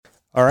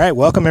All right,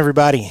 welcome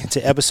everybody to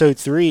episode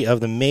 3 of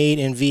the Made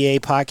in VA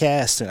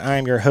podcast, and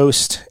I'm your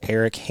host,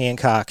 Eric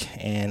Hancock.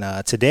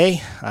 And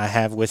today I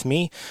have with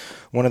me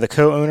one of the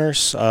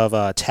co-owners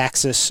of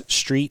Texas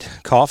Street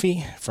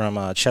Coffee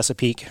from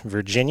Chesapeake,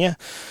 Virginia,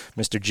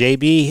 Mr.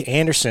 JB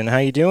Anderson. How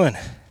you doing?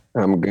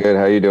 I'm good.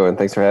 How you doing?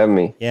 Thanks for having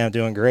me. Yeah, I'm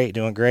doing great,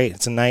 doing great.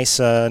 It's a nice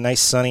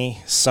sunny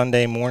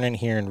Sunday morning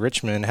here in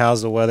Richmond.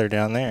 How's the weather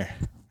down there?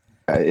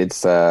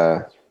 It's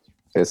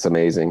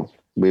amazing.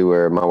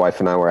 My wife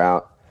and I were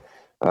out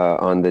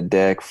on the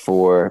deck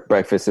for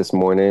breakfast this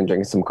morning,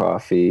 drinking some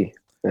coffee.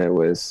 And it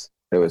was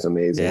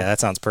amazing. Yeah, that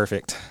sounds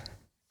perfect.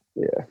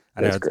 Yeah,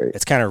 I know that's great.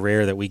 it's kind of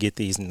rare that we get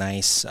these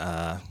nice,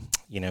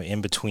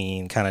 in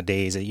between kind of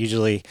days.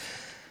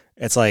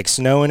 It's like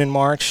snowing in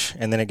March,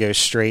 and then it goes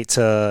straight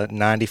to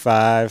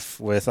 95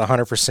 with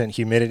 100%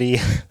 humidity.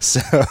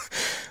 So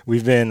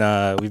we've been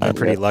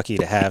pretty lucky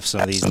to have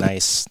some of these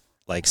nice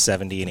like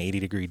 70 and 80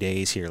 degree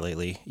days here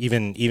lately,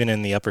 even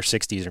in the upper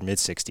 60s or mid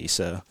 60s.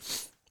 So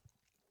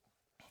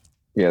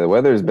yeah, the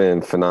weather's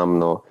been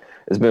phenomenal.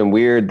 It's been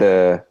weird,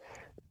 the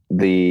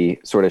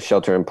sort of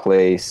shelter in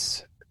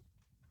place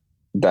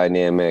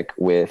dynamic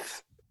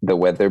with the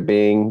weather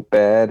being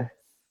bad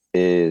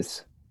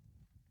is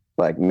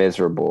like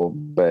miserable,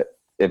 but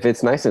if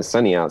it's nice and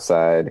sunny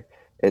outside,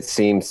 it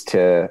seems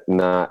to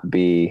not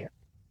be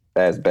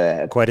as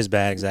bad. Quite as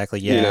bad, exactly.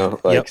 Yeah.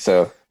 Yep.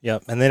 So.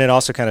 Yep. And then it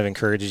also kind of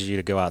encourages you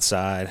to go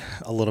outside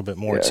a little bit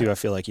more too. I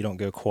feel like you don't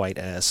go quite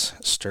as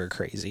stir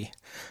crazy.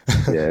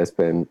 Yeah, it's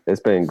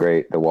been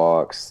great. The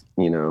walks,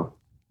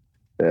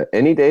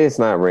 any day it's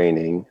not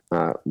raining,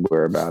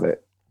 we're about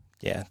it.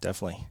 Yeah,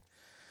 definitely.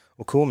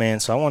 Well, cool, man.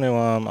 So I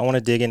want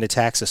to dig into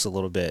Texas a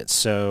little bit.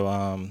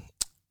 So,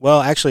 well,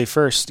 actually,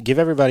 first, give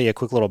everybody a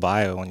quick little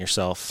bio on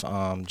yourself,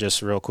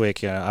 just real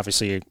quick.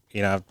 Obviously,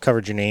 I've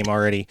covered your name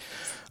already.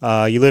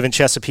 You live in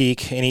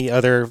Chesapeake. Any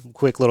other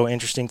quick little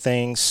interesting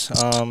things,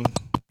 that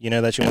you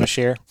want to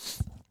share?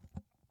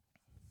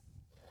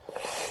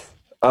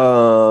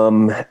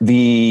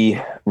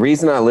 The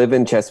reason I live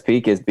in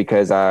Chesapeake is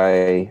because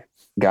I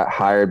got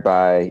hired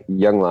by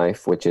Young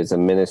Life, which is a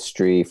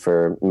ministry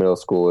for middle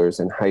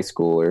schoolers and high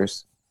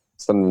schoolers.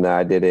 Something that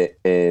I did it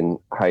in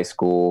high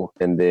school,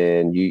 and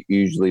then you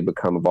usually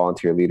become a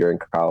volunteer leader in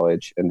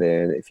college. And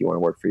then if you want to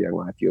work for Young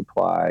Life, you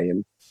apply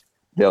and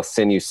they'll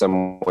send you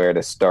somewhere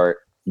to start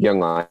Young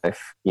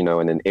Life, in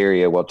an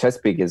area. Well,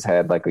 Chesapeake has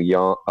had like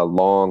a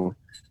long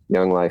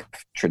Young Life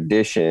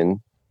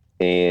tradition.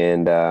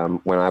 And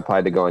when I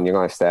applied to go on Young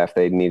Life staff,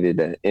 they needed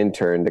an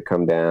intern to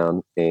come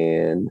down,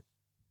 and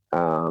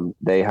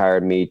they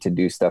hired me to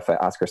do stuff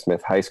at Oscar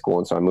Smith High School.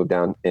 And so I moved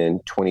down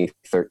in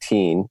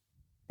 2013.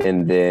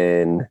 And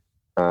then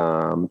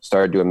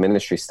started doing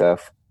ministry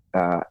stuff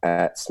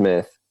at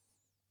Smith.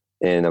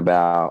 And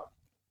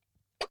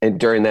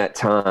during that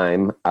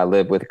time, I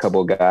lived with a couple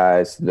of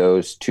guys.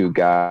 Those two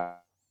guys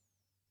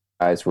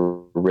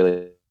were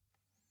really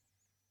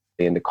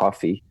into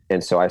coffee.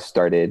 And so I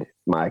started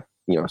my,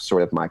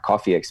 sort of my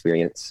coffee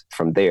experience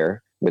from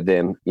there with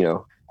them.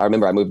 I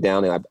remember I moved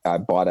down and I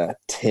bought a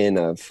tin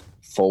of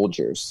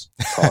Folgers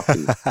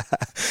coffee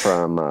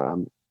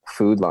from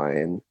Food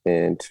Lion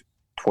and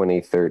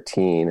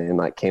 2013,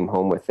 and came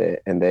home with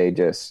it, and they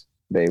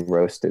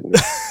roasted me.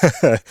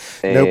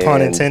 No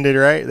pun intended,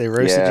 right? They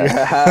roasted you.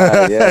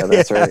 Yeah,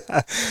 that's right.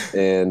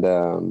 And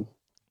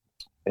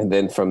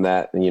then from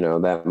that,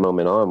 that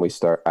moment on,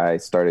 I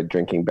started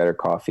drinking better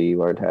coffee,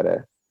 learned how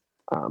to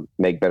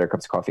make better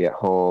cups of coffee at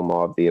home,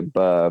 all of the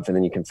above. And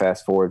then you can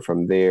fast forward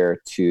from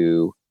there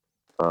to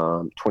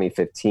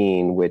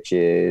 2015, which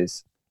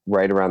is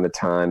right around the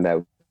time that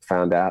we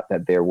found out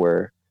that there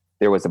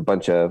was a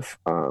bunch of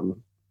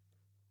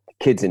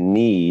kids in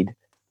need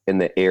in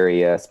the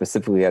area,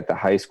 specifically at the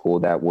high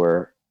school, that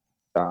were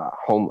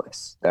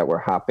homeless, that were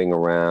hopping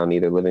around,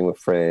 either living with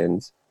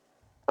friends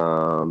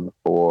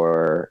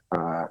or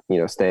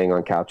staying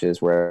on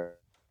couches, wherever.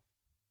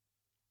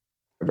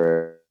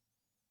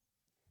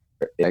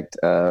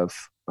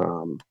 Of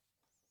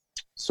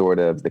sort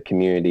of the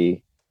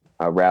community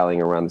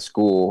rallying around the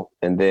school.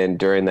 And then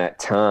during that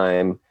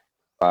time,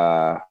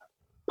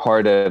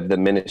 part of the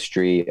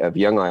ministry of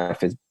Young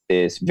Life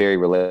is very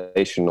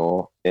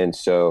relational. And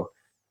so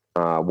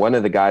one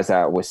of the guys that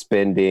I was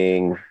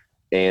spending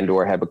and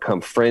or had become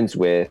friends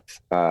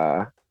with,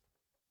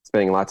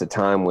 spending lots of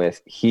time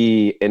with,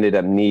 he ended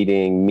up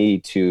needing me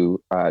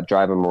to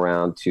drive him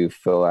around to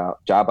fill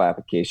out job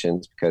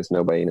applications because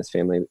nobody in his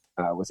family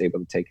was able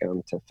to take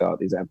him to fill out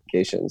these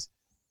applications.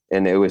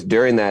 And it was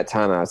during that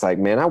time I was like,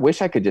 man, I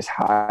wish I could just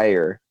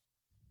hire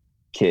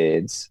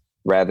kids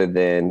rather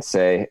than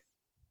say,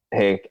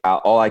 hey,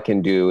 all I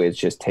can do is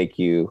just take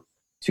you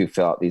to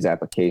fill out these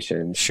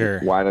applications. Sure.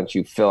 Why don't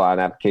you fill out an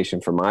application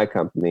for my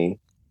company,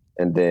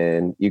 and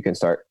then you can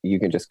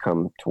just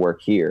come to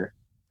work here.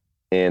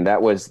 And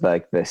that was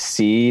like the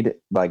seed,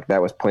 like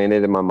that was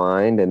planted in my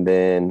mind, and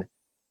then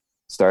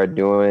started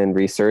doing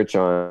research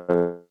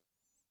on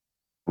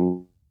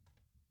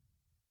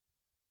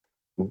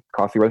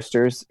coffee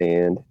roasters.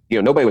 And,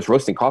 nobody was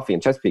roasting coffee in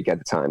Chesapeake at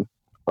the time,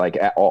 like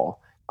at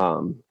all.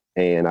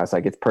 And I was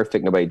like, it's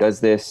perfect. Nobody does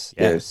this.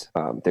 Yeah.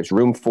 There's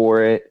room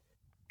for it.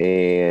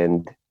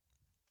 And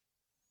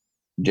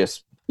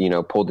just,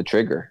 pulled the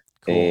trigger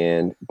Cool.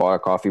 and bought a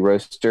coffee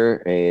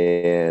roaster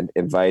and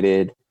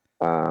invited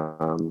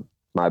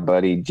my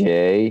buddy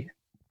Jay,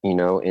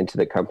 into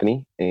the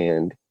company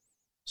and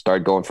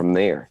started going from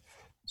there.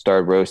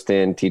 Started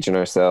roasting, teaching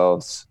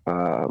ourselves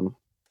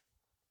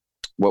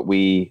what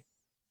we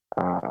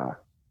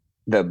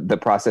the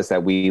process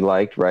that we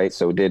liked, right?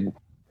 So did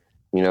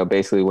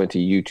basically went to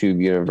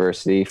YouTube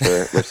University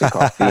for roasting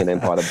coffee, and then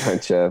bought a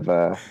bunch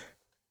of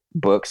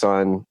books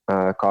on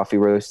coffee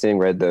roasting,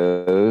 read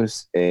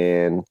those,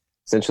 and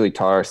essentially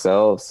taught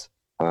ourselves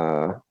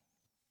how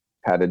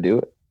to do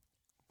it.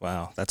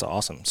 Wow, that's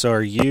awesome. So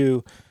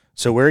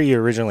where are you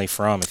originally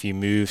from? If you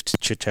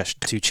moved to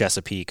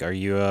Chesapeake, are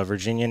you a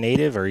Virginia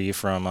native, or are you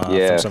from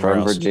somewhere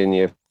else?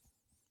 Virginia,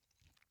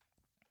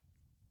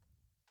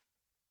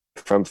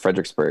 from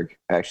Fredericksburg,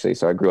 actually.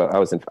 So I grew up.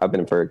 I've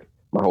been in Berg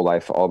my whole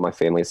life. All my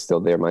family is still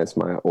there. Mine's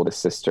my oldest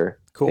sister.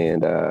 Cool.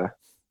 And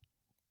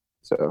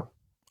so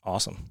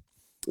awesome.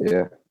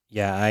 Yeah.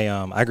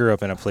 Yeah, I grew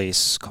up in a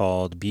place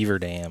called Beaver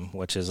Dam,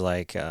 which is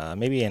like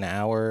maybe an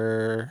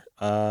hour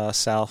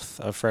south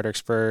of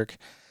Fredericksburg.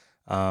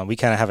 We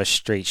kind of have a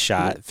straight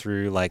shot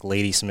through like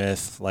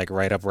Ladysmith, like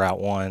right up Route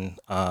 1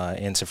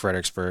 into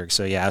Fredericksburg.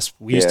 So yeah,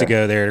 we used to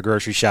go there to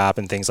grocery shop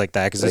and things like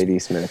that.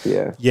 Ladysmith,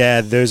 yeah. Yeah,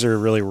 those are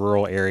really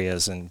rural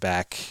areas. And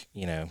back,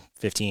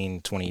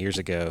 15, 20 years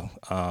ago,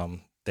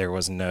 there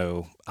was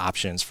no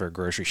options for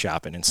grocery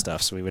shopping and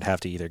stuff. So we would have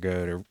to either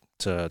go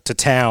to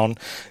town,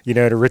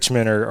 to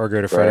Richmond or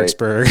go to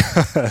Fredericksburg.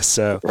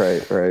 So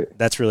right.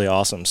 That's really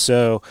awesome.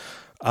 So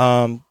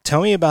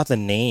tell me about the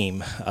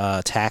name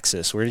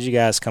Taxus. Where did you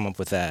guys come up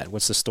with that?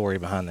 What's the story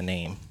behind the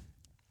name?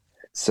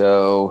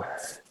 So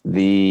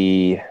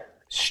the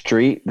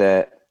street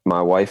that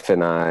my wife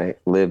and I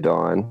lived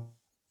on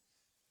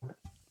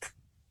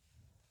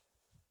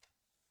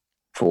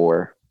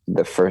for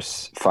the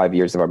first 5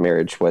 years of our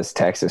marriage was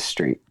Taxus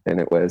Street. And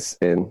it was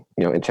in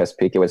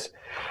Chesapeake. It was,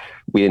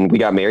 when we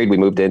got married, we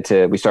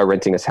started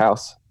renting this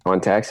house on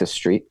Taxus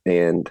Street.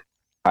 And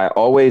I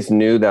always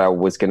knew that I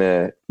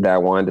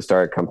wanted to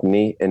start a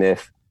company. And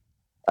if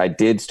I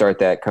did start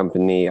that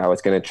company, I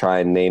was going to try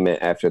and name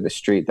it after the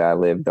street that I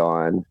lived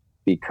on,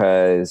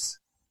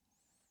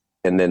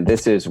 and then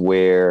this is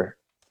where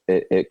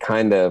it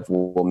kind of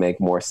will make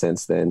more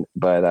sense then.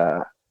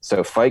 But,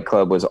 so Fight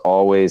Club was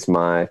always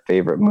my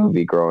favorite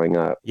movie growing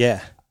up. Yeah.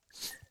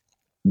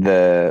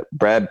 The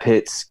Brad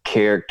Pitt's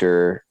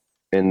character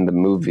in the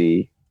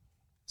movie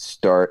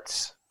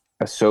starts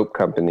a soap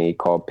company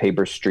called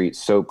Paper Street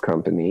Soap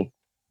Company,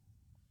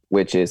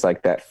 which is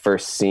like that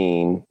first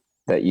scene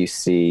that you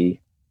see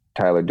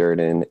Tyler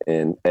Durden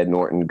and Ed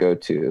Norton go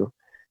to.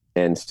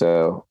 And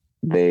so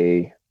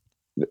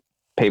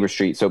Paper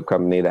Street Soap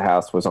Company, the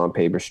house was on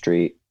Paper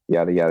Street,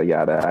 yada, yada,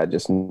 yada. I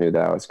just knew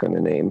that I was going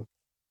to name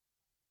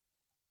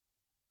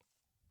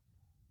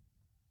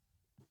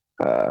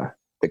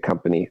the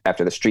company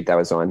after the street that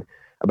was on.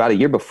 About a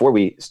year before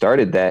we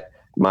started that,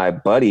 my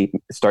buddy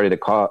started a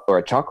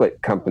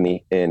chocolate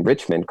company in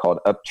Richmond called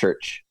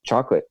Upchurch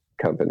Chocolate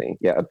Company.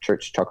 Yeah,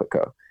 Upchurch Chocolate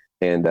Co.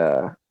 And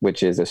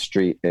which is a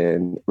street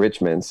in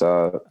Richmond.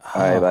 So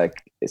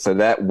so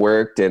that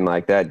worked, and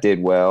like that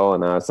did well.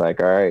 And I was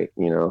like, all right,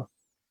 I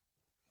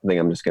think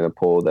I'm just gonna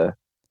pull the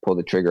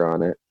trigger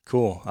on it.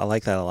 Cool. I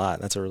like that a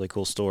lot. That's a really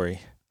cool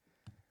story.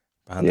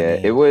 Yeah,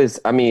 it was.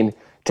 I mean,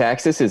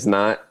 Taxus is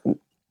not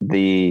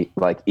the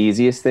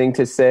easiest thing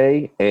to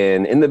say,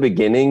 and in the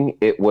beginning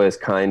it was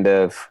kind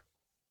of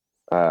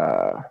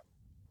I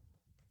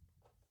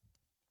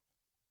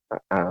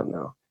don't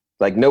know,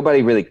 like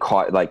nobody really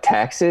caught like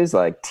taxes,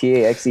 like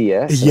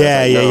TAXES.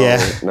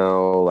 Yeah.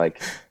 No,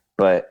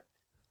 but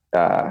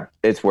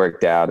it's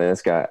worked out, and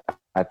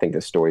I think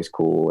the story's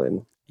cool,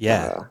 and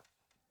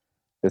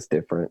it's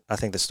different. I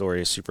think the story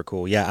is super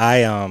cool. Yeah,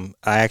 I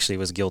actually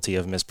was guilty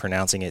of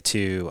mispronouncing it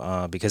too,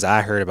 because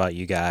I heard about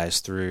you guys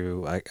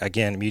through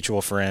again, a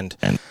mutual friend,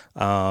 and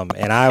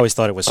I always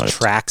thought it was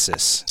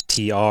Traxxas,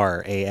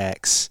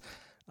 TRAX.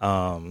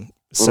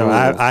 So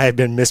I had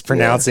been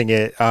mispronouncing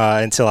it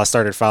until I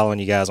started following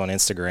you guys on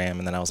Instagram,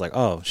 and then I was like,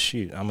 oh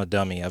shoot, I'm a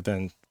dummy. I've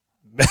been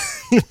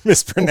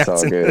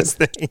mispronouncing this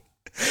thing.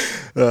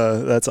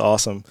 That's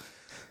awesome.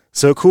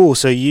 So cool.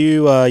 So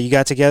you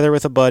got together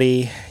with a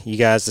buddy. You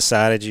guys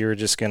decided you were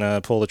just gonna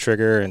pull the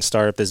trigger and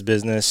start up this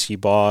business. You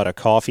bought a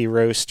coffee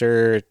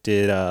roaster.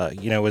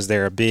 Was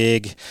there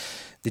did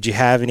you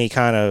have any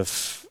kind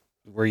of,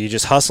 were you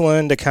just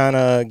hustling to kind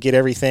of get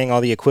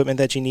all the equipment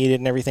that you needed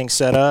and everything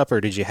set up,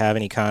 or did you have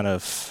any kind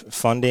of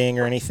funding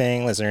or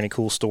anything? Was there any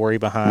cool story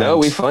behind? No,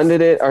 we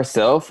funded it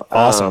ourselves.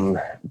 Awesome.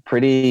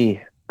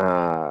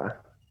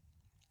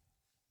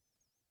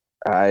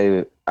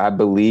 I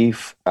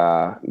believe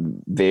I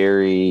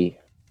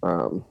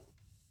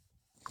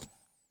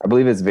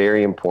believe it's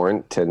very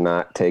important to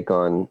not take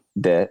on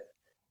debt.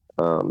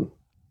 I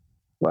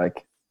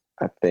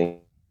think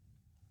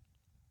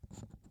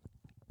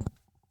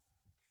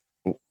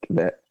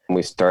that when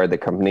we started the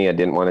company, I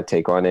didn't want to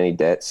take on any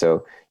debt.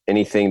 So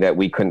anything that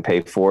we couldn't pay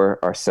for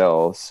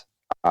ourselves,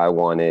 I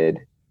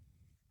didn't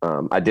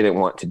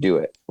want to do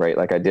it, right?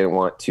 Like I didn't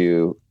want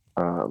to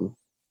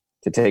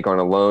take on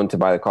a loan to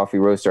buy the coffee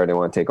roaster. I didn't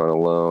want to take on a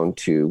loan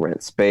to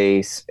rent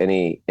space,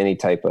 any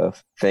type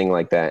of thing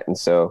like that. And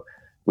so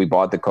we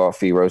bought the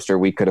coffee roaster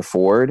we could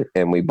afford,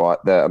 and we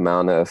bought the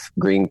amount of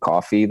green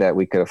coffee that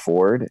we could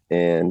afford,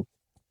 and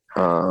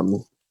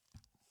and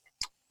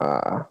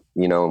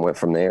went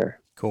from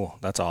there. Cool.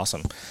 That's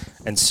awesome.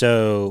 And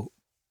so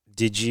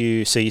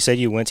you said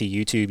you went to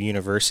YouTube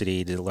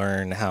University to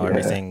learn how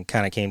everything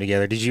kind of came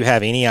together. Did you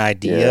have any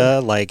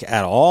idea like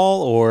at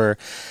all, or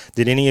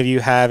did any of you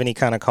have any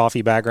kind of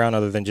coffee background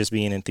other than just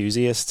being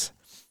enthusiasts?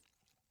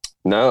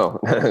 No,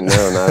 not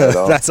at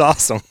all. That's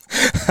awesome.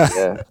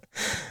 Yeah.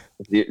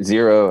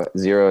 Zero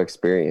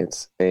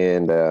experience.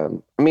 And, I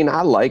mean,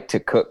 I like to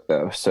cook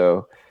though.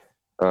 So,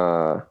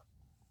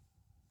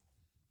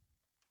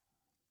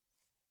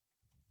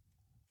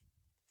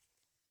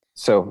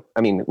 I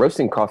mean,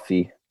 roasting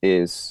coffee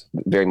is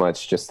very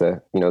much just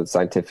the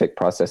scientific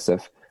process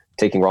of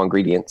taking raw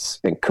ingredients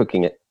and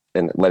cooking it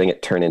and letting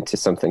it turn into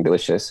something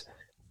delicious.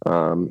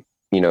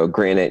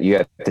 Granted, you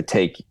have to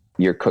take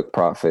your cooked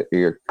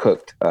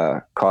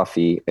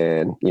coffee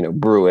and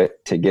brew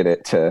it to get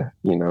it to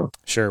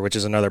Sure, which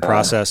is another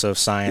process of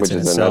science, which in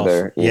is itself.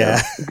 another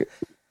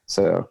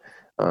so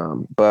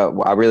but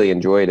I really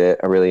enjoyed it.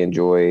 I really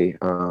enjoy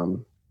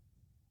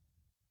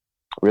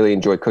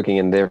cooking,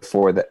 and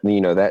therefore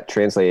that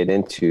translated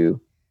into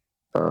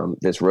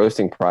this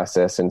roasting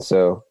process. And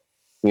so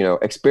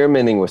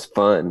experimenting was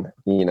fun.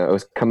 It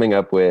was coming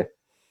up with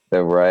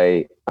the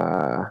right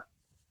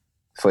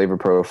flavor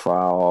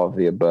profile, all of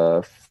the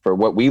above for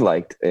what we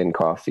liked in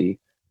coffee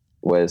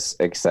was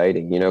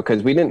exciting,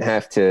 because we didn't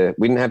have to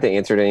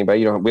answer to anybody.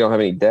 We don't have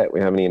any debt. We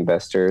don't have any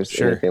investors,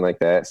 anything like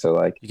that. So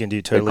like you can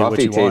do totally the coffee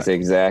what you tastes want.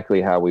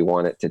 exactly how we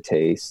want it to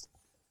taste.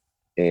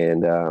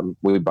 And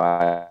we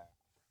buy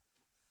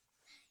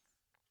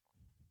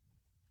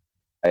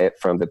it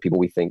from the people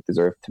we think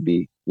deserve to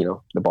be,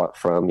 bought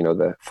from,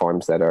 the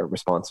farms that are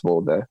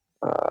responsible, the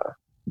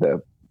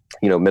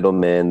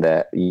middlemen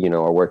that,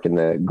 are working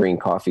the green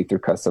coffee through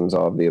customs,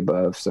 all of the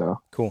above. So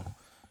cool.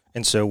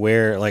 And so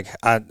where, like,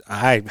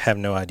 I have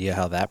no idea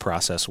how that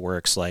process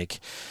works. Like,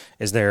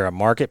 is there a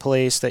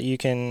marketplace that you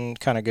can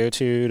kind of go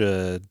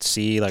to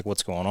see like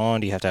what's going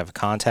on? Do you have to have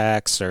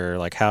contacts, or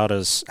like how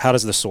does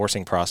the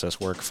sourcing process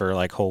work for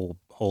like whole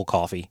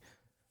coffee?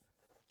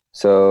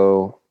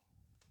 So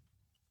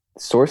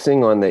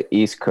sourcing on the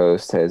East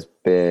Coast has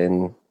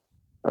been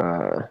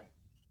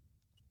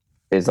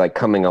is like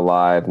coming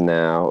alive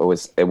now.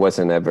 It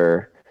wasn't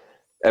ever.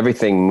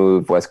 Everything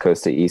moved West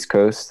Coast to East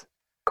Coast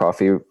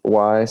coffee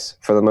wise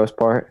for the most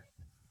part,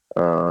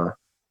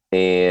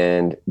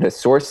 and the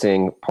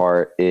sourcing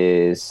part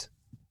is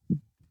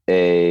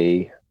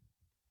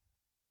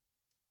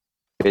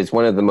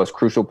one of the most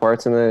crucial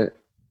parts in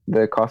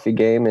the coffee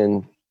game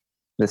in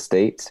the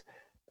States,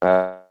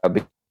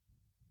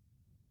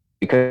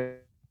 because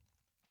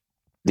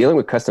dealing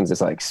with customs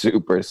is like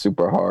super,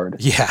 super hard.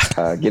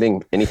 Yeah.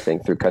 Getting anything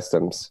through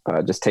customs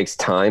just takes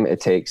time. It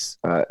takes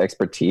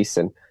expertise.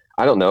 And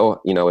I don't know,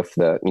 if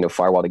the,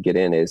 firewall to get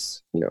in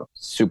is,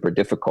 super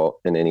difficult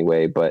in any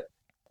way, but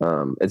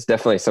it's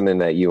definitely something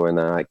that you and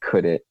I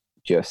couldn't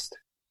just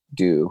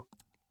do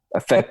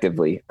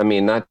effectively. I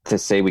mean, not to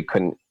say we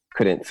couldn't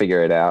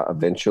figure it out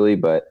eventually,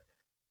 but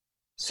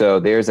so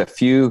there's a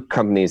few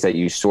companies that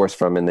you source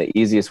from, and the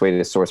easiest way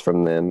to source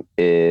from them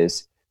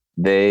is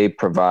they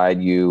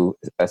provide you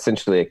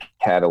essentially a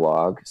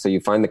catalog. So you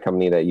find the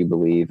company that you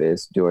believe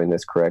is doing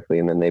this correctly,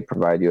 and then they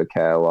provide you a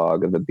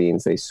catalog of the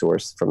beans they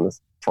source from, the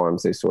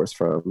farms they source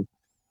from,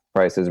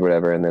 prices,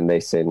 whatever, and then they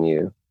send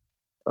you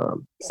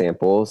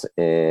samples,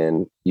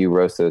 and you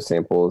roast those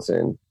samples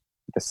and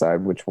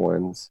decide which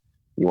ones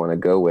you want to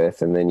go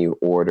with, and then you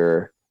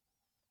order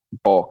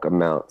bulk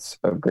amounts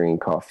of green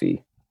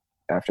coffee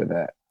after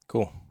that.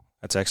 Cool.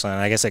 That's excellent.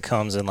 I guess it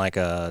comes in like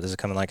does it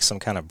come in like some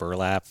kind of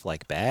burlap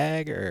like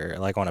bag, or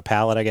like on a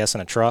pallet, I guess,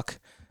 in a truck?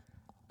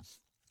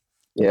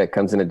 Yeah, it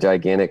comes in a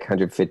gigantic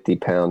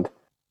 150-pound.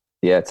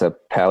 Yeah, it's a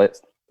pallet.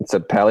 It's a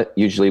pallet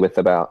usually with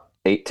about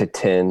 8 to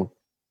 10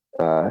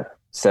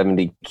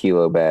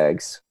 70-kilo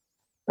bags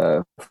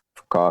of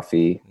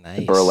coffee.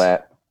 Nice.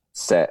 Burlap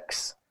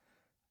sacks.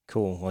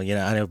 Cool. Well,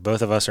 I know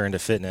both of us are into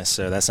fitness,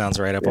 so that sounds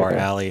right up our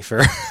alley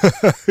for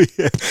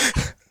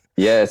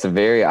Yeah, it's a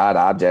very odd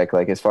object.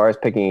 Like as far as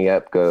picking it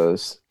up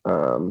goes,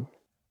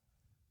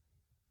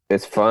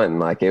 it's fun.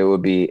 Like it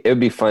would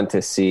be fun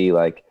to see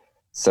like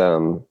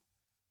some,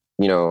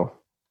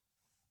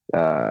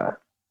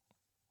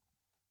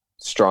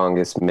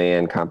 strongest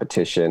man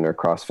competition or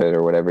CrossFit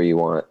or whatever you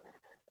want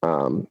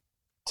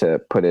to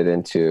put it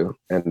into,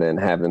 and then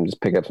have them just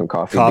pick up some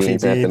coffee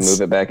beans and have to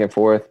move it back and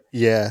forth.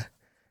 Yeah.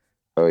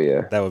 Oh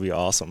yeah. That would be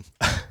awesome.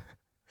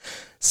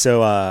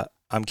 So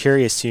I'm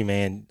curious too,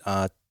 man.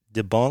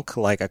 Debunk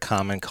like a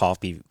common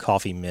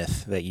coffee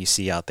myth that you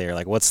see out there.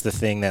 Like what's the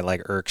thing that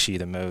like irks you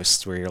the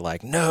most, where you're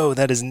like, no,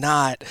 that is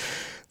not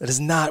That is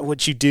not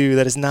what you do.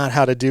 That is not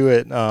how to do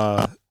it.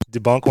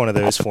 Debunk one of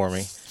those for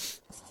me.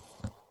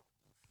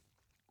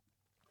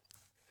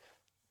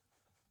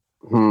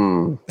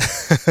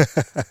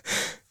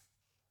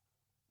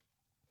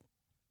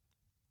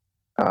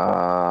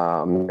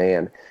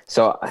 Man.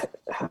 So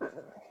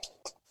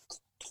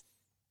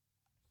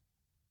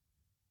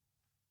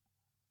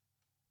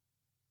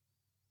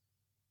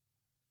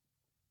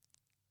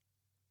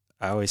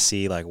I always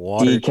see like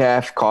water.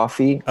 decaf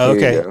coffee. Oh,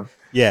 Here you okay. go.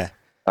 Yeah.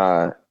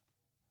 Uh,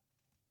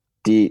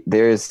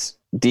 there's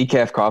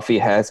decaf coffee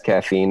has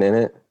caffeine in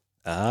it,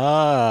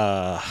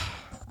 Ah.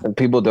 and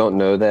people don't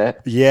know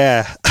that.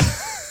 Yeah.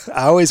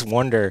 I always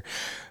wonder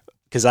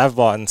because I've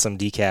bought in some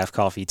decaf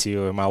coffee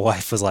too, and my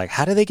wife was like,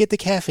 "How do they get the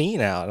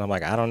caffeine out?" And I'm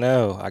like, "I don't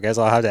know. I guess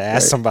I'll have to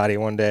ask Right. somebody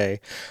one day."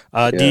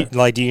 Yeah.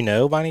 Do you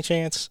know by any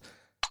chance?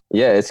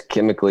 Yeah, it's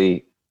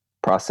chemically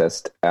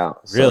processed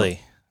out. So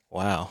Really?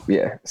 Wow.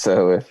 yeah.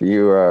 So if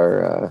you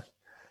are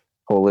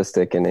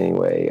holistic in any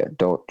way,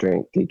 don't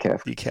drink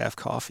decaf Decaf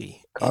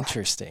coffee. coffee.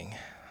 Interesting.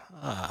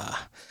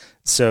 Ah.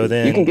 So You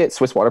can then, get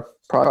Swiss water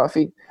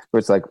coffee where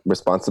it's like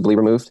responsibly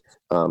removed,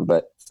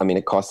 but I mean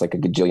it costs like a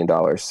gajillion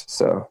dollars.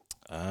 So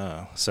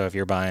so if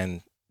you're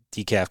buying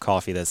decaf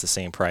coffee, that's the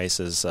same price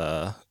as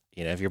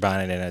if you're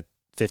buying it in a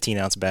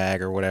 15-ounce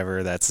bag or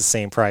whatever, that's the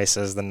same price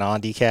as the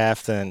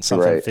non-decaf, then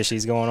something right,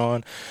 fishy's going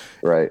on.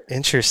 right.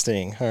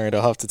 Interesting. All right,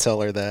 I'll have to tell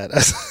her that.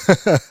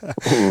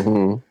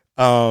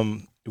 Hmm.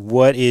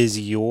 What is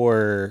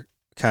your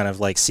kind of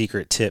like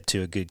secret tip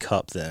to a good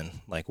cup then?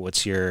 Like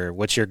what's your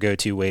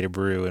go-to way to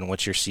brew and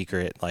what's your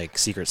secret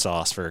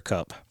sauce for a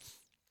cup?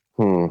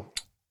 Hmm.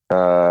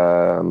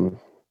 Um,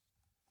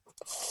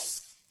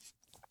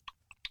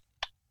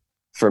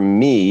 for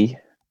me,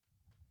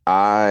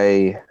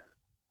 I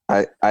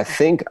I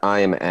think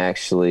I am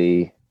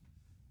actually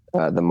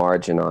the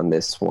margin on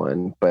this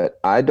one, but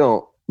I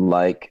don't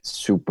like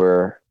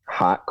super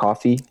hot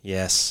coffee.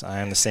 Yes, I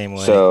am the same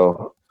way.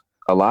 So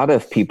a lot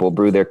of people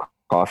brew their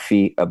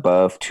coffee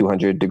above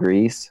 200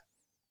 degrees,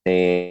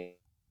 and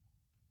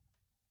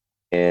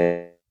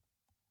and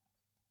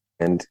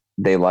and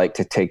they like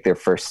to take their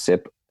first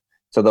sip.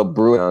 So they'll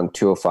brew it on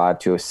 205,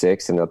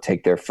 206, and they'll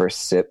take their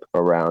first sip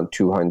around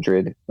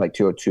 200, like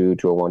 202,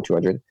 201,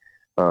 200.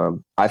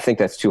 I think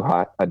that's too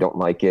hot. I don't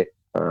like it.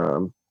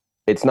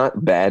 It's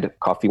not bad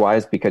coffee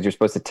wise because you're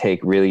supposed to take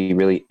really,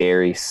 really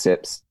airy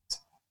sips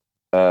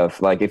of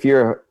like if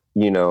you're,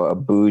 a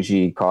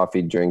bougie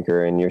coffee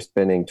drinker and you're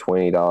spending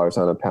 $20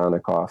 on a pound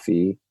of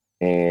coffee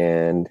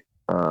and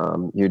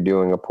you're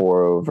doing a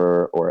pour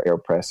over or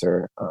AeroPress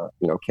or,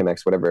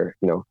 Chemex, whatever,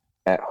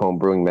 at home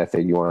brewing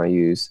method you want to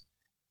use,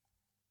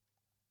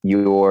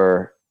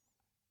 you're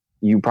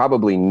you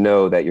probably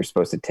know that you're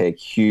supposed to take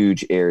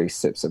huge airy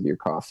sips of your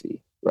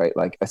coffee, right?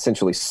 Like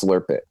essentially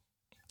slurp it.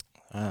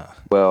 Ah,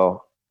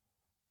 Well,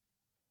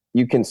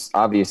 you can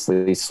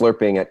obviously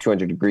slurping at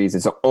 200 degrees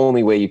is the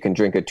only way you can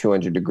drink a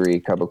 200-degree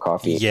cup of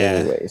coffee yeah,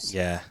 anyways.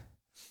 yeah.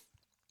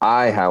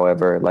 I,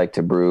 however, like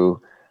to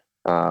brew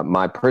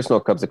my personal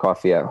cups of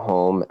coffee at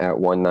home at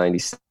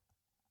 197,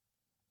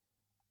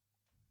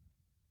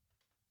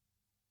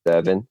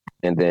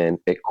 and then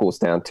it cools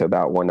down to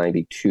about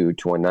 192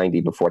 to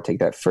 190 before I take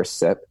that first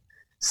sip.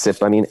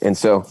 I mean, and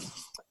so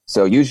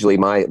usually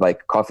my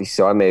like coffee.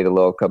 So I made a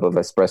little cup of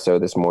espresso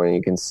this morning.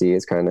 You can see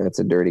it's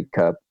a dirty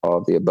cup, all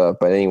of the above.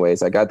 But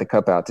anyways, I got the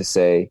cup out to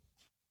say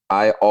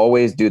I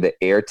always do the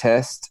air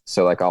test.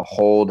 So like I'll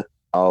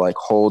like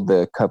hold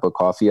the cup of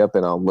coffee up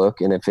and I'll look,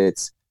 and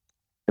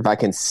if I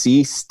can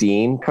see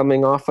steam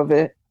coming off of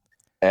it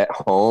at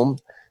home,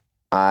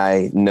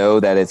 I know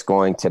that it's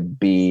going to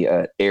be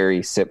an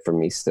airy sip for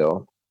me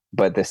still.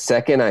 But the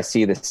second I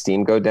see the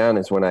steam go down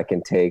is when I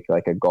can take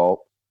like a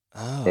gulp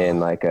and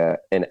Oh, like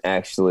and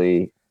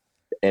actually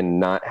and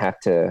not have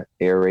to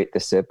aerate the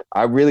sip.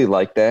 I really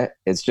like that.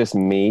 It's just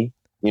me,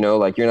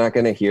 like you're not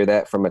going to hear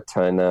that from a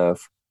ton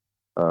of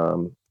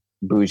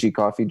bougie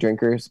coffee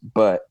drinkers,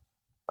 but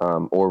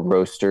or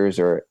roasters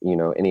or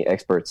any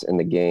experts in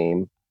the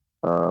game.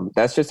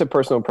 That's just a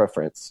personal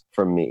preference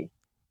for me.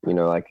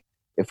 Like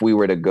if we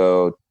were to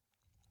go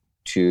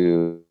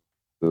to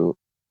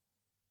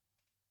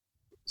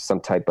some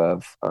type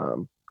of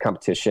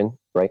competition,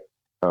 right?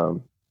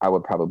 I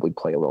would probably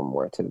play a little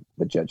more to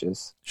the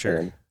judges sure.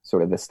 and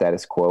sort of the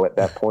status quo at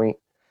that point.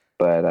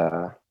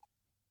 But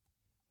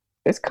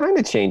it's kind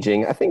of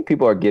changing. I think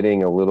people are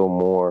getting a little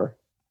more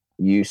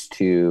used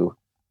to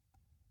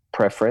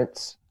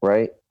preference,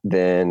 right?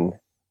 Then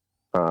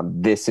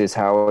this is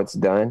how it's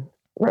done,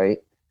 right?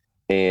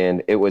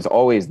 And it was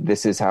always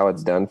this is how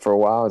it's done for a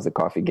while as the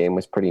coffee game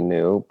was pretty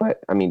new.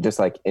 But I mean, just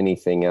like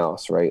anything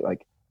else, right?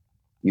 Like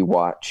you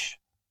watch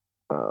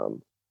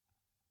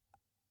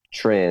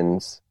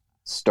trends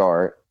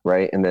start,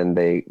 right? And then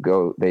they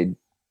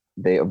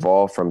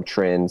evolve from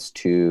trends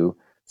to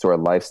sort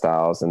of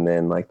lifestyles. And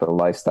then like the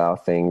lifestyle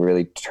thing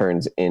really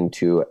turns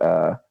into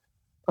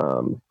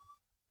um,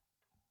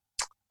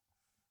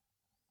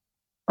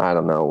 I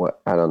don't know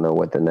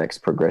what the next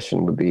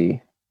progression would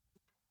be.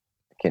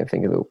 can't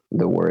think of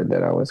the word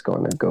that I was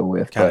going to go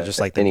with. Kind but of just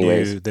like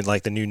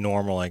the new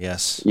normal, I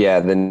guess. Yeah,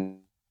 the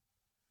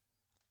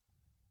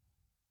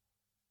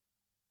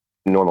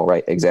normal,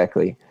 right?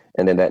 Exactly.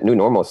 And then that new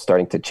normal is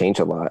starting to change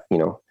a lot,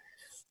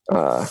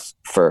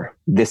 for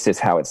this is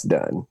how it's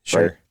done.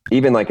 Sure. Right?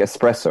 Even like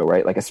espresso,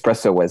 right? Like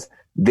espresso was,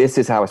 this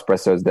is how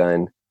espresso is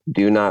done.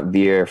 Do not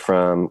veer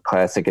from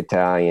classic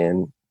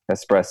Italian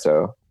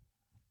espresso.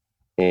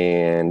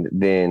 And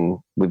then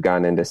we've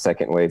gone into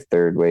second wave,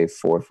 third wave,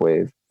 fourth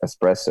wave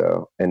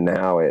espresso. And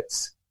now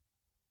it's,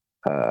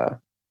 I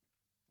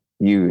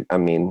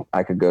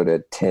could go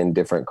to 10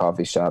 different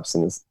coffee shops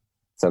in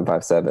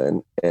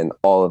 757 and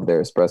all of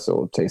their espresso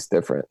will taste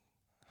different.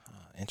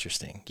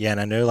 Interesting. Yeah. And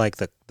I know like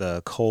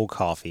the cold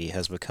coffee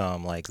has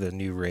become like the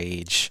new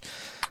rage.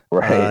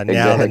 Right.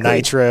 Now the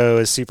nitro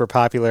is super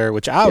popular,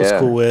 which I was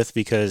cool with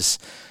because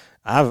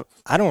I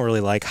don't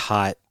really like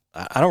hot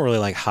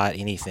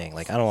anything.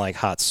 Like I don't like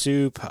hot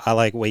soup. I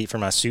like wait for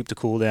my soup to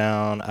cool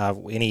down.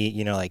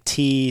 Like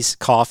teas,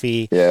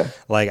 coffee. Yeah.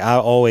 Like I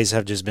always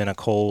have just been a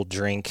cold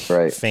drink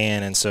Right.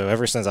 fan. And so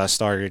ever since I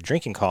started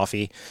drinking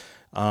coffee,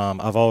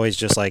 I've always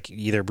just like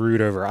either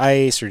brewed over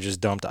ice or just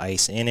dumped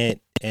ice in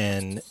it.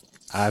 And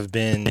I've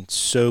been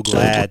so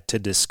glad to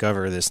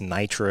discover this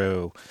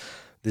new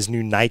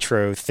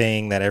nitro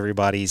thing that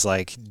everybody's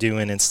like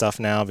doing and stuff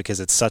now,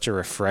 because it's such a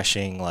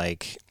refreshing,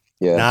 like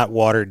not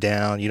watered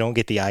down. You don't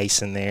get the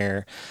ice in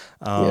there.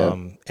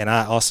 And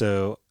I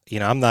also,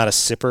 I'm not a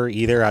sipper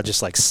either. I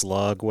just like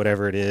slug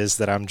whatever it is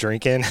that I'm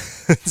drinking.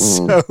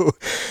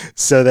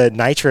 So that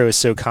nitro is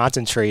so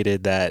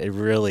concentrated that it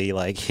really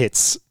like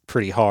hits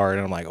pretty hard.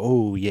 And I'm like,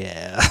 oh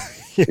yeah.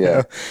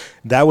 know?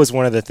 That was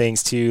one of the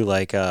things too.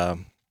 Like,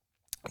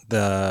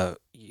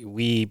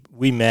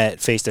 we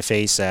met face to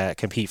face at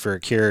Compete for a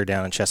Cure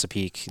down in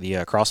Chesapeake, the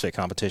CrossFit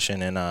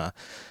competition, and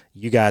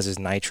you guys'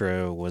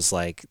 nitro was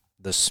like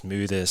the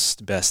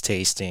smoothest, best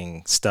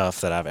tasting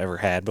stuff that I've ever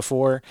had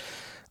before.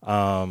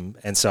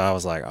 And so I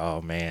was like,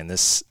 oh man,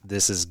 this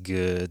is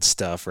good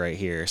stuff right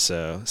here.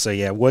 So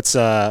yeah, was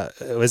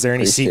there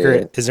any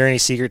secret? Is there any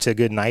secret to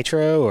good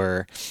nitro,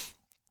 or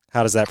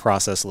how does that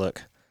process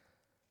look?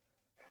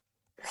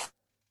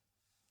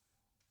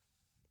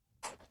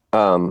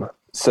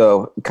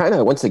 So kind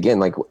of once again,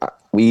 like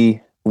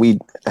we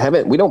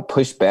don't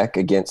push back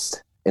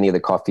against any of the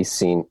coffee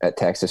scene at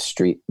Texas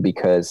Street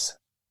because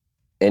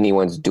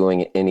anyone's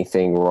doing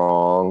anything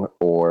wrong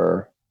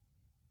or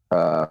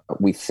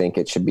we think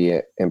it should be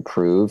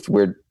improved.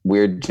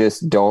 We're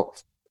just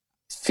don't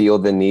feel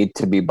the need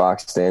to be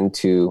boxed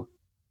into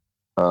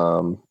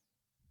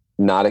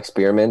not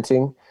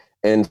experimenting.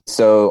 And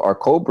so our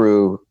cold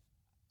brew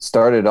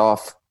started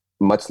off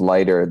much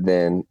lighter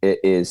than it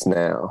is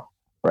now,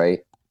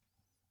 right?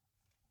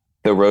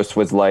 The roast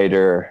was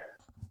lighter.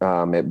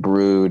 It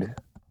brewed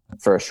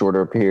for a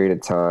shorter period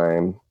of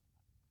time.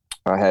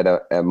 I had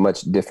a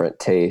much different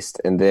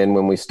taste. And then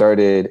when we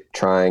started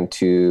trying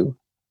to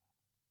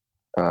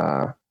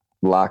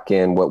lock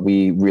in what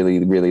we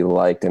really, really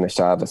liked in a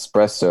shot of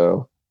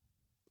espresso,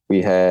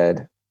 we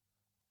had,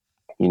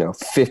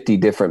 50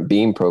 different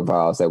bean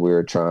profiles that we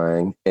were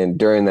trying. And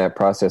during that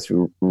process,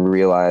 we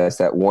realized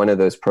that one of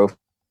those profiles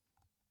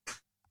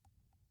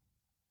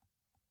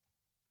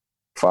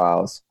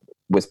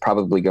was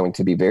probably going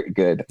to be very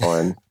good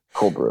on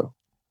cold brew.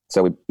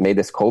 So we made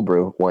this cold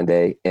brew one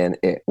day and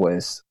it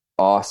was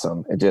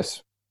awesome. It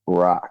just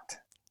rocked.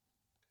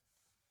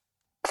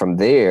 From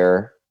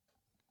there,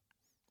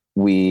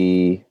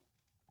 we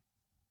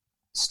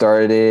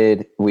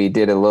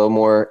did a little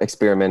more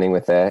experimenting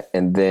with that.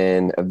 And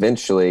then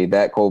eventually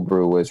that cold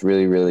brew was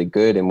really, really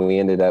good. And we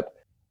ended up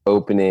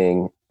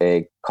opening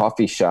a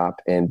coffee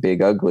shop in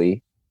Big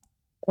Ugly,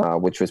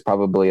 which was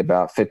probably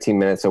about 15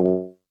 minutes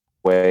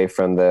away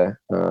from the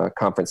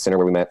conference center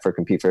where we met for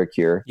Compete for a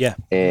Cure. Yeah.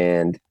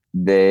 And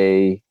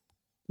they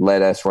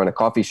let us run a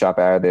coffee shop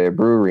out of their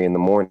brewery in the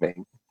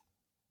morning.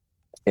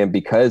 And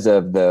because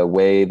of the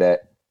way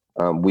that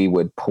we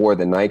would pour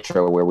the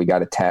nitro, where we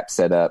got a tap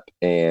set up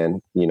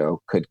and,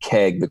 could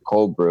keg the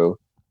cold brew,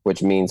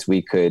 which means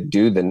we could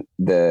do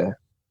the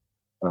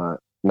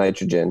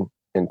nitrogen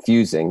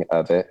infusing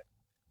of it.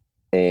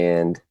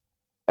 And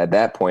at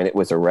that point it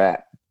was a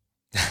wrap.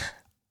 I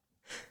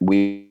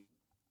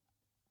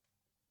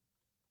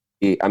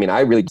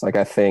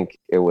think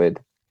it would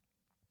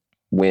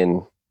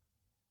win.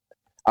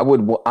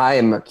 I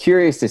am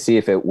curious to see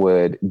if it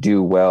would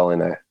do well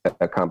in a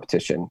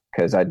competition,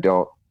 because I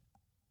don't,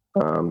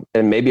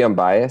 and maybe I'm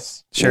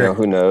biased, sure.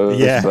 Who knows?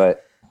 Yeah.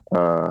 But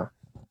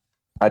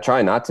I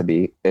try not to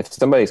be. If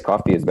somebody's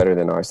coffee is better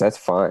than ours, that's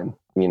fine.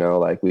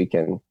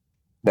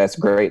 That's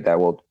great. That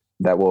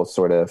will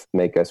sort of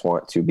make us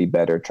want to be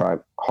better, try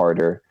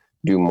harder,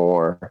 do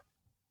more.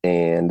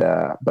 And,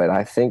 but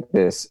I think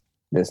this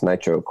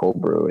nitro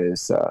cold brew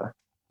is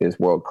is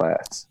world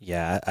class.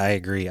 Yeah, I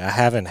agree. I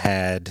haven't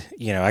had,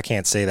 I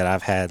can't say that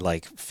I've had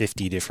like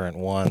 50 different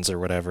ones or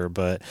whatever,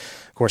 but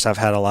of course I've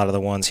had a lot of the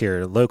ones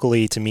here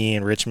locally to me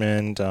in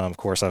Richmond. Of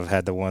course I've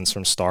had the ones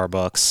from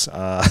Starbucks.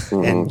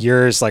 And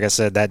yours, like I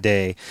said, that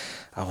day,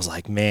 I was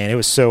like, man, it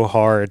was so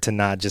hard to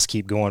not just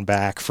keep going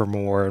back for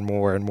more and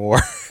more and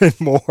more and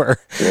more.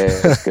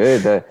 Yeah, it's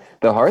good.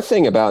 The hard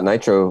thing about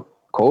Nitro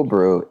Cold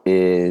Brew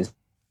is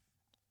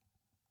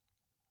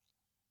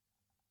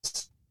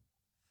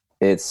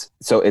it's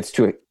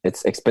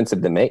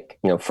expensive to make,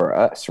 for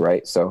us,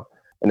 right? So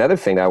another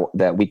thing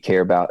that we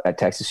care about at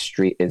Texas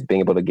Street is being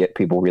able to get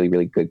people really,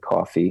 really good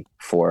coffee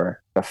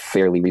for a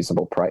fairly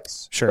reasonable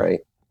price. Sure.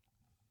 Right.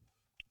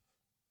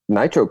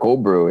 Nitro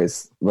Cold Brew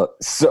is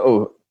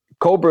so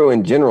cold brew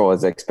in general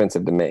is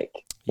expensive to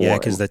make. Yeah,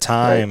 because the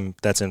time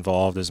that's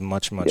involved is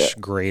much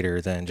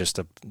greater than just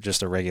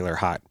a regular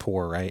hot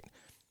pour, right?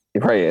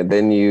 Right. And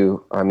then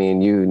you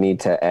need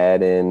to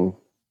add in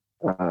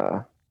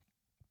the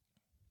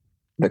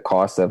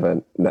cost of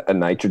a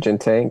nitrogen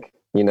tank,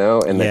 and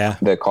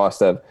the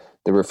cost of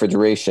the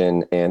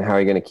refrigeration and how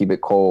you're going to keep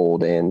it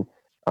cold and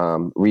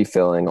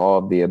refilling, all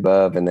of the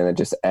above. And then it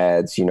just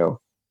adds,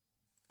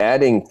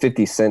 adding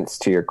 50 cents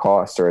to your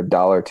cost or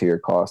 $1 to your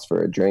cost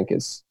for a drink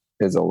is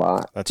a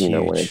lot. That's huge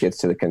when it gets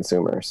to the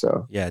consumer.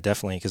 So yeah,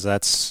 definitely. Cause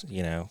that's,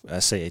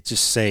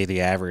 say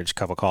the average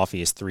cup of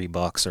coffee is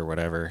 $3 or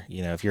whatever,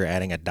 if you're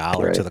adding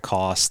 $1 to the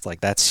cost,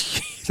 like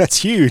that's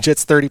huge.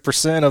 It's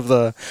 30% of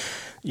the,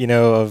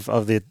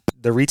 of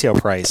the retail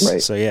price.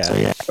 Right. So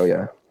yeah. Oh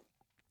yeah.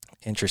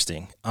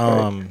 Interesting.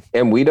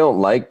 And we don't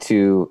like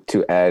to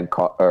add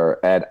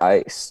add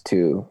ice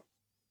to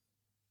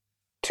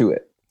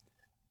it.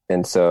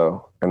 And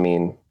so,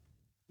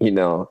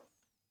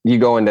 you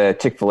go into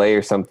Chick-fil-A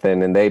or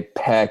something and they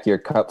pack your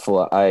cup full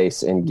of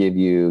ice and give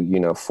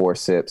you, 4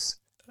 sips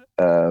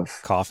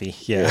of coffee.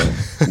 Yeah.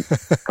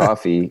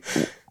 Coffee.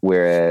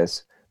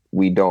 Whereas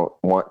we don't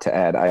want to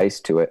add ice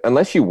to it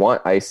unless you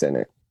want ice in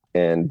it.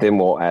 And then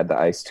we'll add the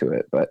ice to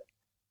it. But,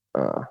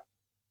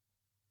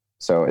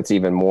 so it's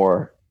even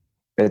more,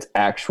 it's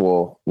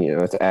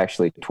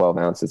actually 12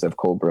 ounces of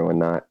cold brew and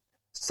not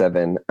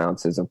 7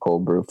 ounces of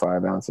cold brew,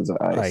 5 ounces of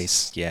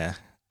ice. Yeah.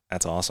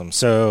 That's awesome.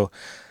 So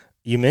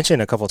you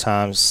mentioned a couple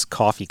times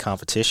coffee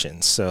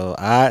competitions. So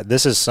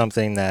this is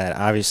something that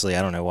obviously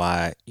I don't know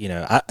why,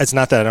 it's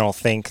not that I don't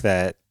think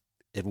that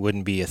it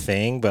wouldn't be a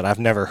thing, but I've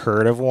never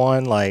heard of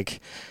one. Like,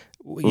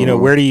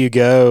 where do you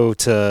go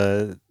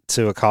to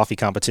a coffee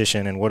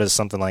competition and what does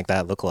something like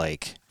that look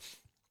like?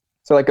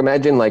 So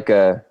imagine like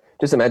a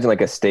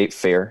state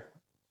fair.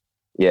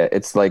 Yeah.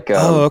 It's like,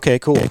 oh, okay,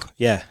 cool.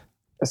 Yeah.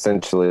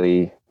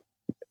 Essentially,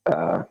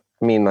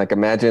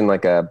 imagine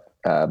like a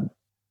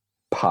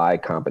pie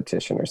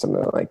competition or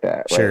something like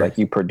that, right? Sure. Like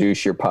you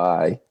produce your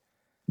pie,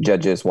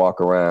 judges walk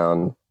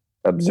around,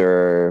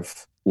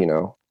 observe,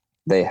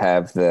 they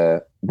have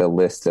the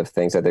list of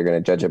things that they're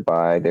going to judge it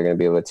by. They're going to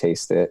be able to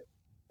taste it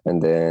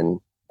and then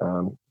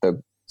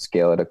they'll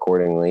scale it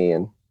accordingly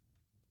and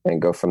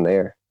go from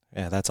there.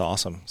 Yeah, that's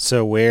awesome.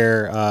 So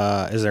where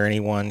is there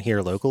anyone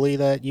here locally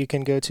that you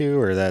can go to,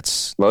 or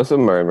that's most of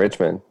them are in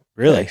Richmond?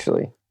 Really?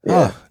 Actually.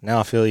 Yeah. Oh, now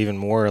I feel even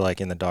more like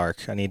in the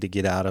dark. I need to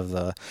get out of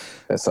the.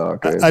 That's all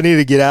good. I need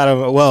to get out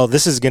of. Well,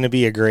 this is going to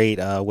be a great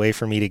way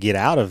for me to get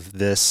out of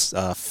this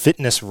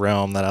fitness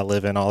realm that I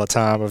live in all the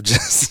time. Of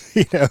just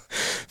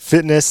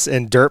fitness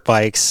and dirt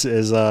bikes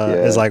is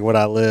like what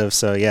I live.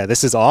 So yeah,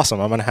 this is awesome.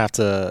 I'm gonna have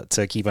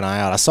to keep an eye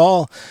out. I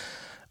saw,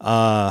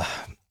 I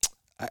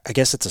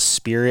guess it's a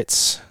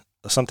spirits,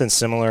 something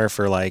similar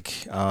for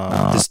like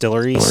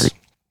distilleries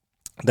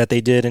that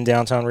they did in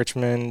downtown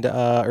Richmond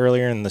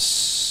earlier in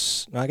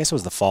I guess it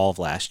was the fall of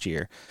last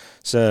year.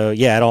 So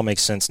yeah, it all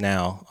makes sense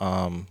now.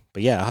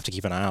 But yeah, I'll have to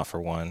keep an eye out for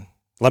one.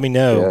 Let me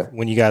know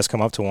when you guys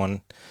come up to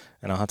one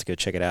and I'll have to go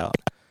check it out.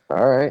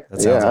 All right.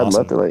 That sounds awesome. I'd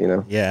love to let you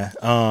know. Yeah.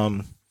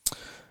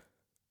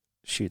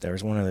 Shoot, there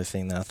was one other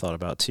thing that I thought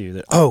about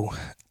too.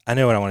 I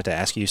know what I wanted to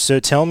ask you. So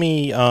tell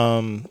me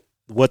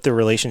what the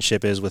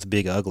relationship is with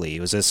Big Ugly.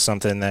 Was this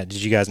something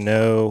did you guys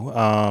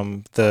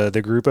know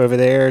the group over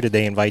there? Did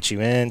they invite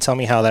you in? Tell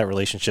me how that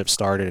relationship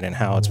started and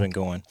how it's been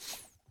going.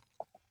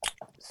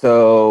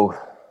 So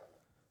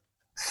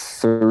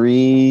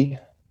 3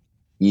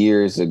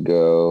 years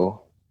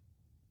ago,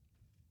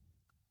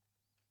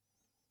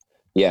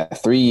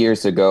 3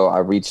 years ago, I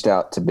reached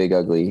out to Big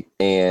Ugly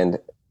and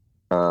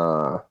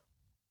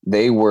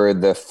they were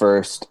the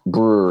first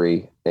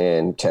brewery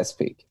in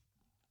Chesapeake.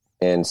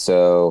 And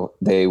so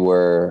they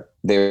were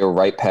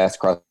right past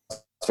CrossFit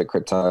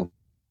Krypton,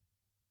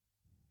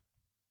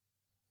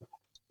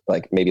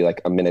 maybe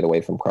a minute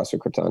away from CrossFit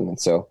Krypton. And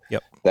so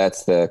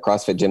that's the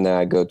CrossFit gym that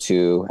I go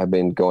to. I've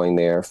been going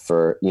there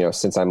for,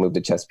 since I moved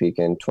to Chesapeake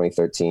in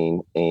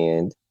 2013.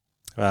 And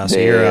so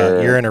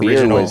you're an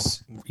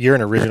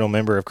original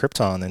member of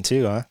Krypton then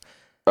too, huh?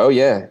 Oh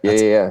yeah.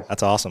 Yeah.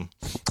 That's awesome.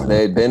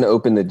 They had been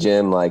open the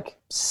gym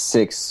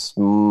 6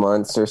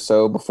 months or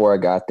so before I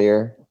got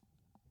there.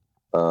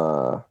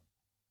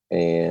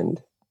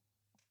 And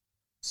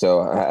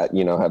so I,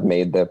 have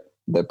made the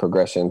the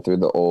progression through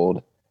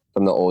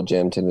from the old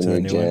gym to the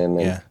new gym.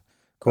 And, yeah.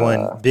 Cool.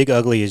 And Big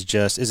Ugly is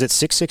it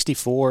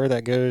 664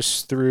 that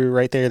goes through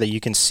right there that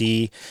you can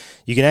see?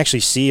 You can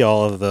actually see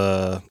all of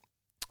the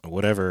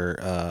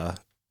whatever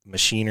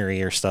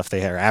machinery or stuff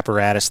they have, or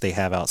apparatus they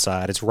have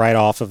outside. It's right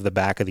off of the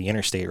back of the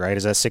interstate, right?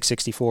 Is that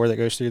 664 that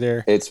goes through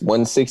there? It's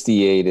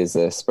 168 is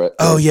a spread.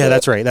 Oh yeah,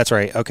 that's right. That's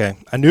right. Okay.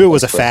 I knew it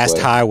was a fast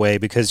highway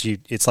because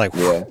it's like,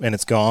 and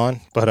it's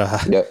gone, but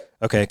yep.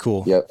 Okay,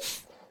 cool. Yep.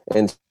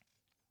 And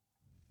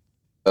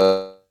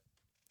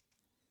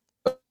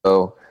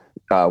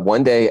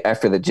one day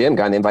after the gym,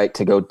 got an invite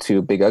to go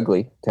to Big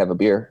Ugly to have a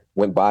beer.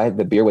 Went by.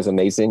 The beer was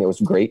amazing. It was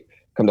great.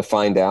 Come to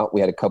find out, we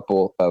had a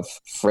couple of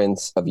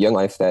friends of Young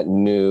Life that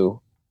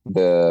knew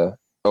the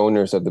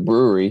owners of the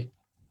brewery.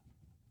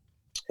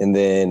 And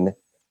then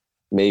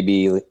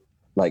maybe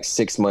like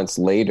 6 months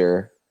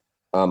later,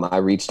 I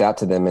reached out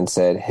to them and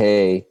said,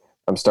 hey,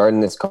 I'm starting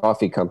this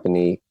coffee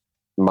company.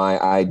 My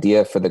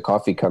idea for the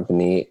coffee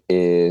company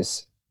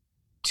is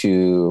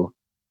to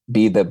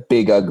be the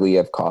Big Ugly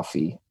of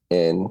coffee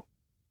in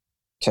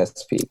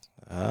Chesapeake.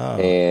 Oh.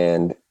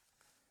 And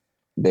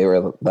they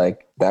were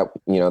like,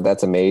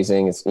 that's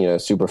amazing. It's,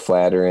 super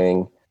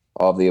flattering,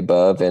 all of the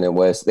above. And they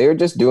were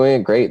just doing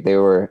it great. They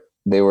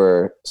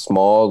were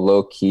small,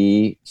 low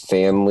key,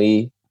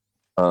 family,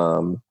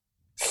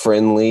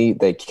 friendly.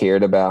 They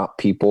cared about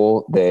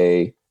people.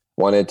 They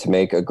wanted to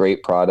make a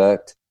great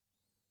product.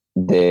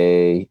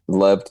 They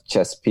loved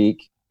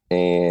Chesapeake.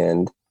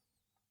 And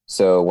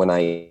so when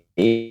I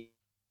emailed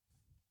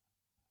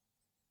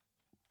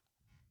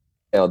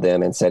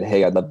them and said,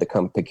 hey, I'd love to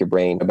come pick your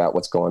brain about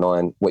what's going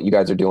on, what you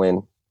guys are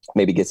doing,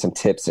 maybe get some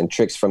tips and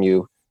tricks from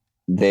you,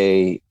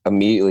 they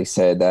immediately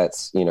said,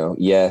 that's,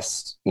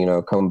 yes,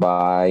 come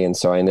by. And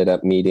so I ended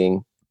up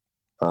meeting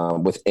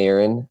with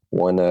Aaron,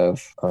 one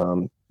of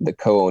the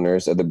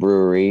co-owners of the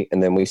brewery.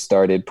 And then we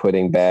started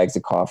putting bags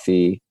of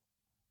coffee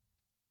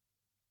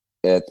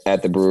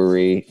at the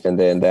brewery. And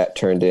then that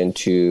turned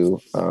into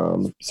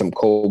some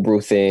cold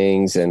brew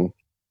things. And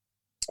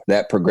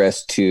that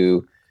progressed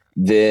to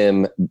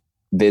them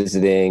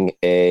visiting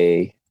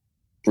a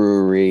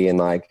brewery in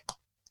like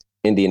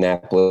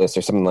Indianapolis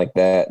or something like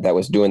that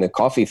was doing the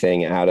coffee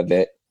thing out of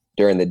it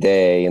during the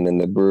day, and then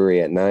the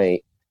brewery at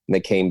night. And they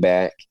came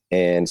back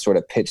and sort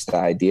of pitched the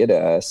idea to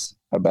us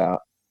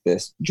about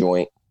this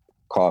joint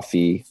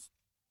coffee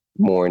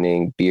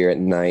morning, beer at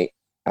night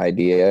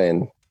idea.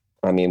 And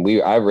I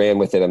mean, I ran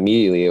with it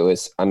immediately.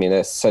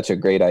 That's such a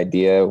great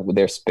idea.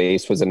 Their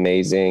space was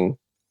amazing.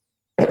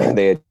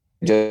 They had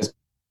just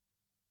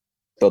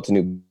built a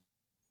new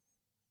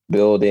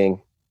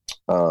building.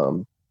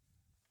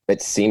 It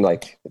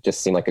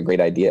just seemed like a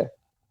great idea.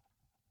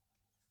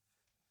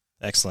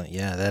 Excellent.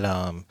 Yeah. That,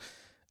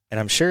 and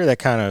I'm sure that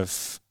kind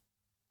of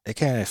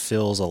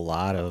fills a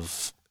lot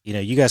of,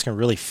 you guys can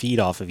really feed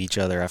off of each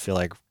other. I feel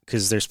like,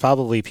 because there's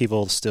probably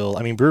people still,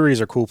 breweries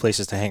are cool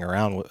places to hang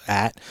around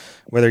at,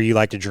 whether you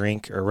like to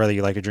drink or whether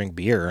you like to drink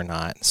beer or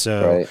not.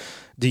 So right.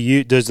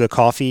 Does the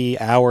coffee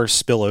hour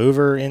spill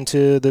over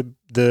into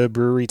the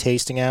brewery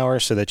tasting hour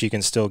so that you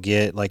can still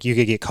get, like, you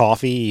could get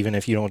coffee even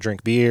if you don't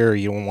drink beer or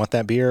you don't want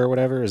that beer or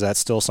whatever? Is that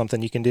still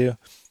something you can do?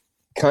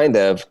 Kind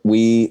of.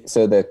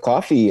 So the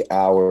coffee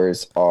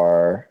hours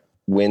are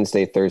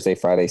Wednesday, Thursday,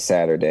 Friday,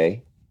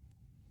 Saturday,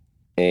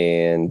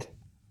 and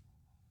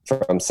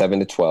from 7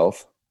 to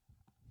 12.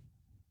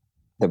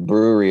 The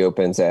brewery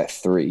opens at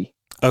 3.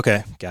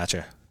 Okay,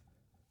 gotcha.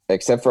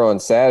 Except for on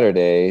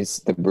Saturdays,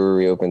 the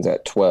brewery opens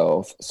at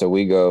 12. So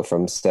we go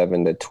from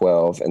 7 to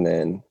 12, and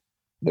then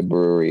the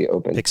brewery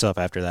picks up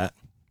after that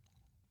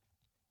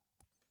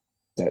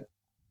at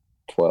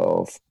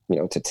 12,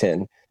 to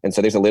 10. And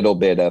so there's a little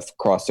bit of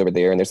crossover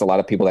there. And there's a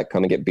lot of people that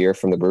come and get beer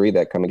from the brewery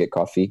that come and get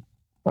coffee.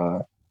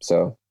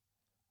 So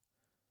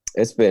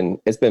it's been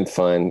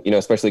fun,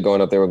 especially going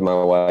up there with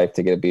my wife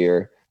to get a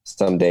beer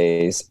some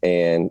days,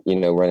 and,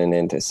 running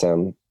into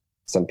some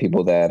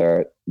people that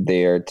are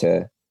there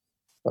to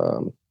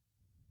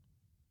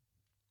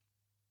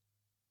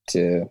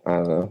I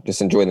don't know,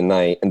 just enjoy the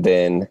night. And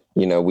then,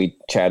 we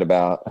chat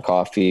about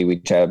coffee, we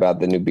chat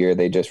about the new beer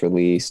they just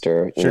released,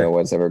 or, sure,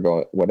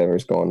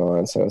 whatever's going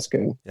on. So it's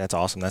good. That's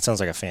awesome. That sounds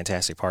like a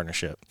fantastic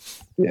partnership.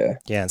 Yeah.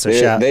 Yeah. And so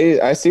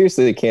I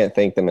seriously can't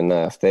thank them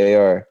enough. They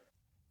are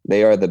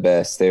the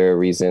best. They're a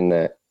reason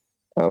that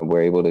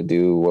we're able to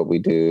do what we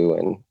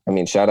do.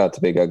 And shout out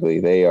to Big Ugly.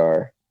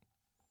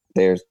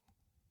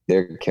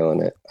 They're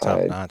killing it.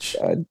 Top notch.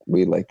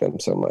 We like them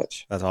so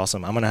much. That's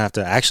awesome. I'm going to have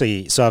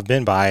to so I've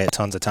been by it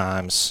tons of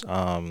times.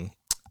 My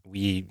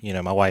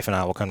wife and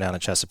I will come down to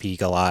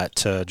Chesapeake a lot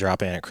to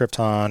drop in at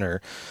Krypton,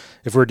 or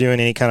if we're doing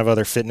any kind of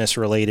other fitness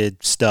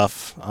related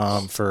stuff,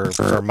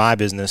 for my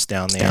business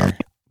down there,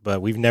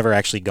 but we've never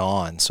actually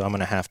gone. So I'm going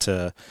to have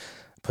to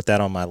put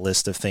that on my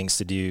list of things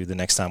to do the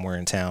next time we're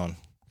in town.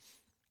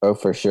 Oh,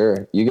 for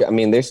sure.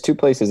 There's 2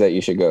 places that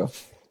you should go.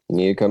 You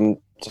need to come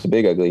to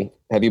Big Ugly.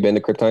 Have you been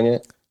to Krypton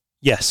yet?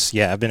 Yes.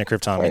 Yeah. I've been to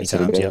Krypton many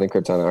times. Been to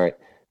Krypton. All right.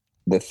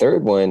 The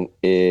third one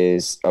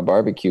is a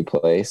barbecue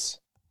place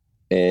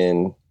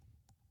in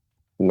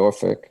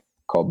Norfolk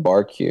called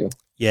BarQ.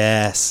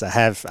 Yes,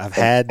 I've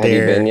had Have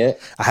you been their.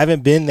 yet? I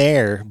haven't been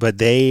there, but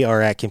they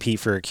are at Compete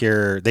for a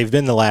Cure. They've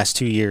been the last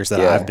 2 years that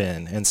I've Yeah,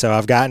 been, and so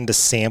I've gotten to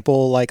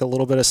sample like a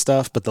little bit of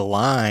stuff. But the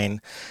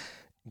line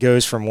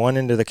goes from one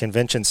end of the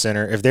convention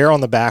center. If they're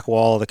on the back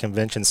wall of the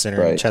convention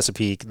center in right.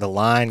 Chesapeake, the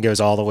line goes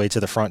all the way to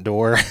the front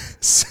door.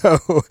 So,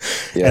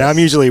 and I'm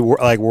Yes. usually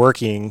like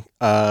working,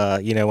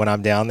 when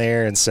I'm down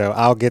there, and so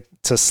I'll get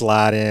to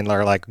slide in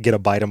or like get a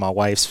bite of my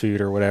wife's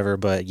food or whatever.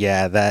 But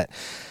yeah, the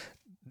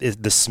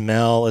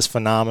smell is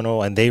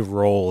phenomenal, and they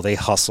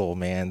hustle,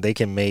 man. They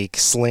can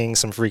sling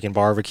some freaking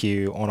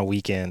barbecue on a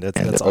weekend.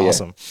 That's Oh yeah.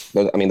 awesome.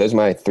 Those are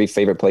my three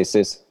favorite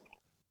places.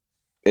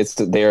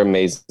 They're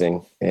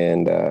amazing,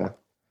 and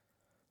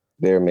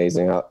they're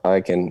amazing.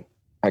 I can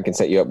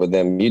set you up with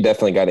them. You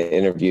definitely got to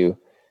interview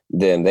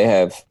them. They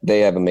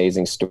have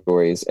amazing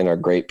stories and are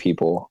great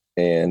people,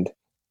 and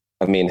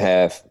I mean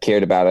have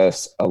cared about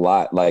us a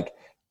lot. Like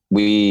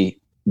the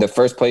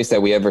first place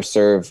that we ever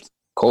served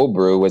cold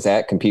brew was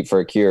at Compete for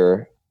a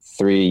Cure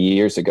 3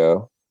 years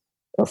ago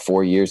or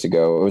 4 years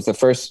ago. It was the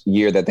first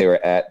year that they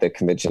were at the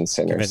convention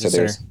center. Convention So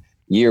center. there's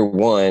year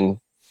one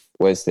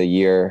was the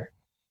year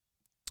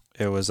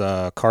It was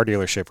a car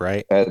dealership,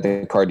 right? at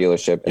the car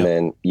dealership, and Yep.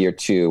 then year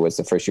two was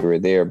the first year we were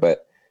there.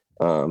 But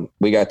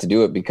we got to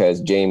do it because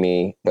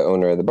Jamie, the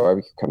owner of the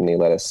barbecue company,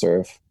 let us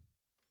serve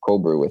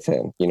cold brew with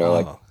him.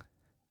 Like Oh,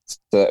 so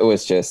it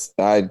was just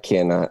I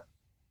cannot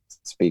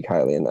speak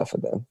highly enough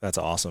of them. that's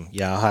awesome.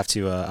 Yeah, I'll have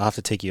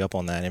to take you up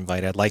on that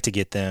invite. I'd like to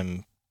get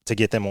them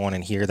on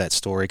and hear that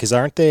story because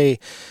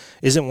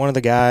isn't one of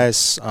the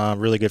guys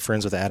really good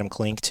friends with Adam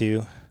Klink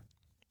too?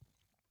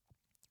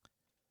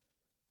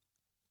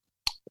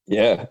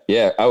 Yeah,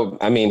 yeah.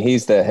 I mean,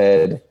 he's the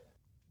head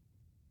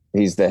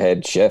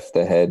chef,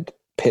 the head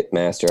pit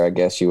master, I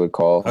guess you would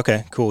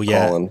Okay, cool. call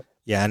Yeah. him.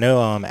 Yeah, I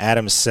know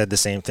Adams said the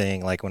same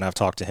thing like when I've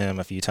talked to him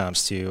a few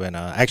times too, and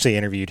I actually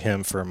interviewed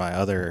him for my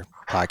other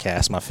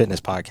podcast, my fitness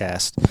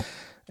podcast.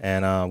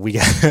 And we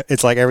got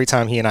it's like every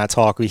time he and I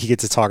talk, he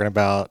gets to talking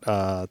about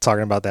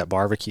that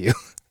barbecue.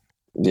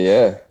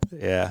 Yeah,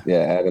 Yeah.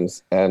 yeah.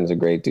 Adam's a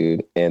great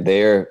dude, and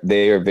they are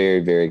very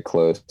very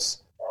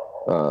close.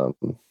 Um,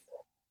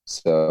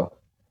 so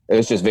it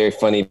was just very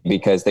funny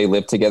because they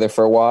lived together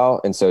for a while,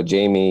 and so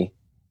Jamie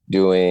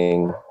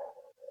doing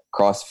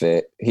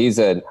CrossFit, he's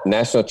a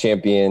national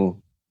champion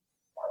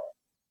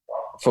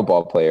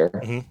football player.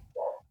 Mhm.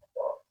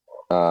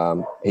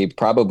 He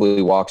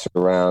probably walks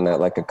around at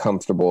like a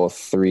comfortable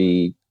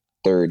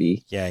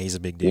 330. Yeah, he's a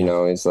big dude.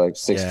 He's like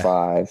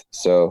 6'5".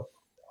 So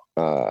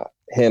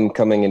him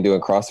coming and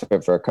doing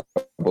CrossFit for a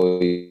couple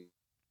of years,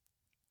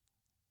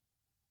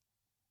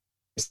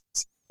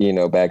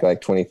 back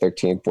like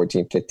 2013,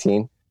 14,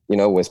 15,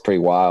 was pretty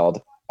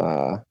wild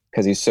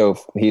because he's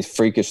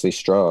freakishly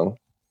strong.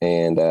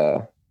 And,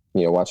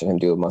 watching him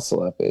do a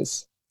muscle up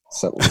is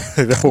something.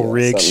 The whole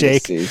rig something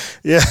shake. to see.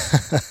 Yeah.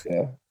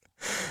 Yeah.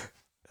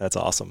 That's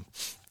awesome.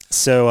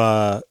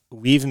 So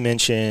we've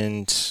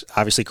mentioned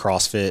obviously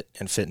CrossFit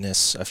and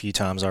fitness a few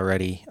times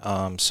already.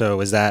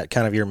 So is that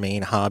kind of your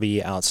main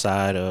hobby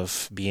outside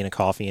of being a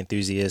coffee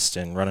enthusiast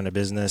and running a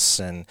business?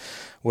 And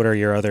what are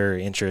your other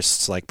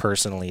interests, like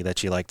personally,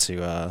 that you like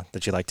to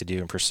do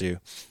and pursue?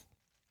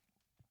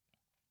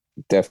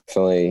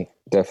 Definitely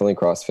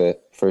CrossFit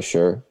for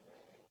sure.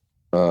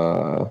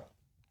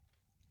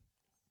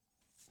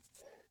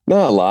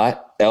 Not a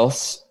lot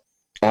else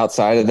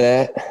outside of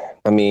that.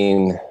 I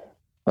mean,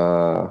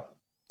 I'm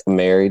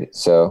married,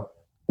 so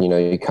you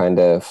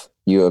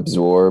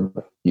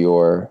absorb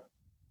your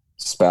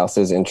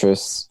spouse's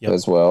interests Yep.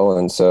 as well,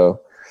 and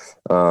so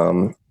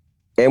and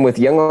with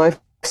Young Life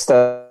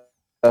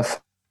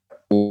stuff,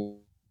 my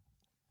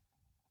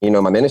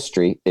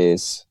ministry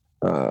is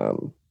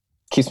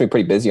keeps me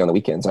pretty busy on the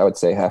weekends. I would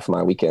say half of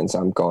my weekends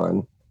I'm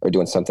gone or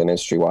doing something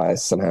ministry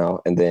wise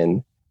somehow, and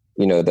then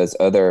those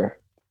other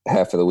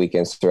half of the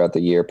weekends throughout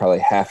the year, probably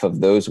half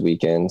of those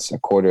weekends, a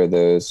quarter of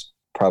those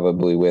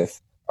probably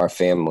with our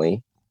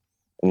family.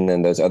 And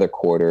then those other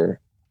quarter,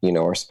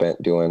 are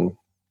spent doing,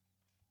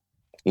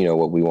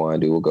 what we want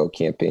to do. We'll go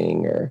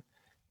camping or,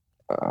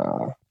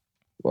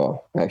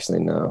 well, actually,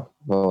 no,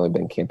 I've only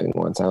been camping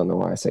once. I don't know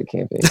why I say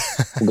camping.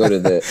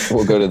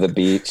 We'll go to the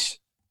beach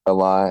a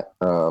lot.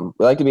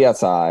 We like to be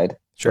outside,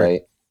 Sure.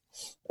 right?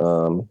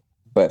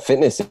 But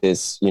fitness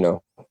is,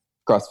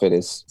 CrossFit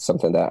is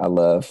something that I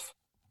love.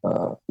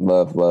 Love.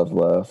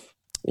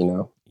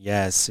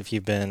 Yes, if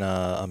you've been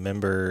a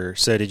member.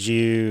 So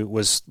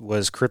was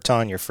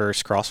Krypton your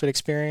first CrossFit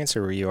experience,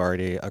 or were you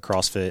already a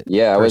CrossFit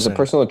Yeah, I was a person?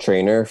 personal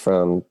trainer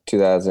from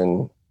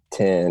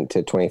 2010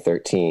 to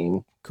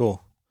 2013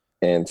 Cool.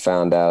 and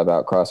found out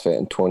about CrossFit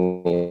in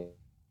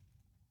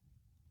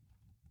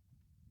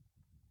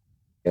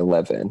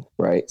 2011,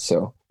 right?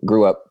 So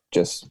grew up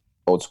just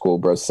old school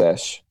bro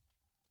sesh,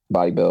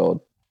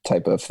 bodybuild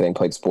type of thing,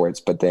 played sports,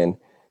 but then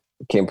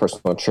became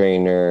personal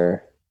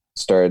trainer,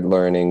 started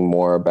learning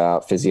more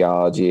about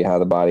physiology, how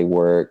the body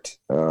worked.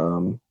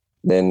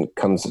 Then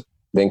comes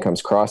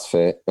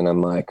CrossFit, and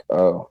I'm like,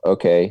 oh,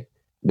 okay.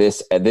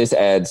 this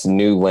adds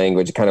new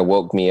language. It kind of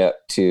woke me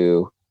up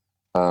to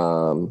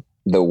the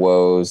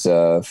woes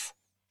of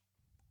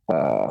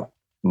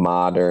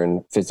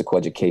modern physical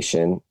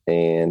education.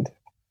 And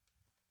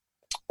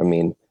I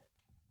mean,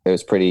 it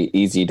was pretty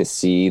easy to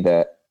see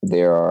that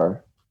there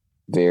are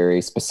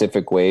very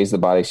specific ways the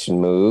body should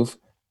move.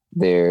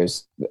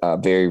 There's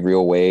very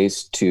real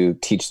ways to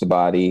teach the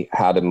body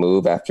how to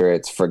move after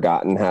it's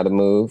forgotten how to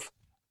move.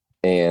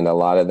 And a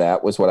lot of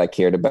that was what I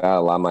cared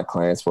about. A lot of my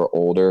clients were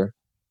older,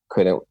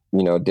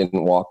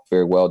 didn't walk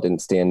very well,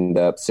 didn't stand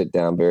up, sit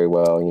down very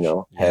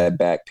well, had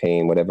back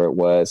pain, whatever it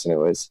was. And it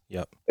was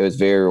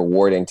very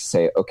rewarding to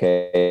say,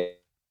 okay,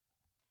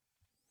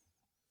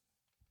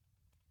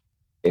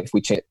 if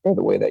we change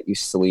the way that you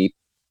sleep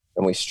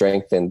and we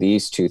strengthen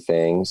these two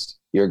things,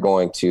 you're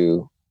going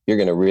to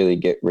really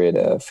get rid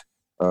of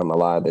a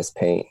lot of this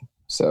pain.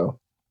 So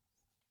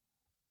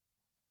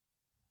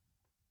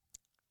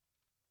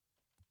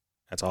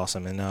that's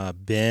awesome.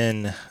 And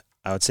Ben,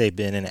 I would say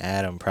Ben and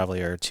Adam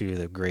probably are two of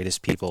the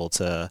greatest people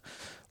to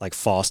like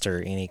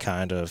foster any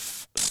kind of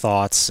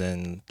thoughts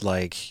and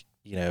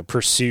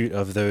pursuit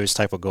of those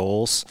type of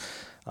goals.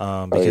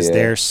 Because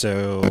they're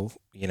so,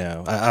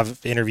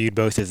 I've interviewed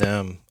both of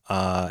them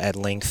at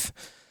length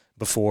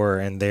before,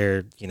 and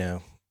they're,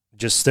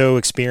 just so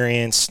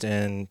experienced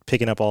and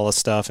picking up all this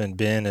stuff. And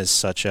Ben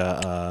is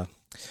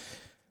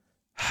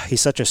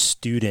he's such a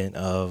student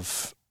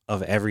of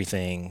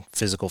everything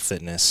physical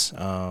fitness,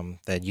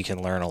 that you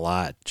can learn a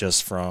lot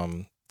just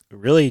from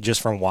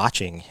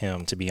watching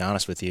him, to be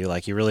honest with you.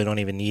 Like, you really don't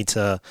even need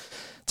to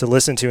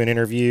listen to an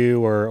interview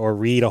or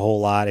read a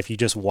whole lot. If you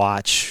just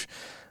watch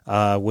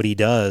what he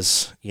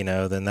does,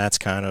 then that's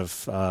kind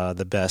of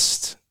the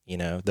best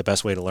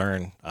way to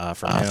learn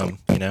from him.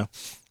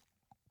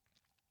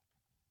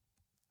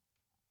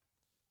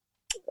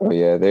 Oh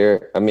yeah,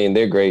 they're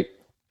great.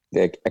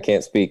 I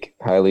can't speak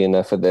highly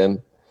enough of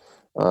them.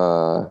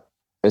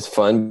 It's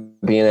fun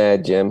being at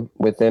a gym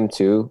with them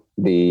too.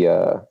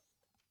 I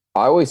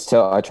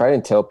try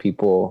to tell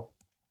people,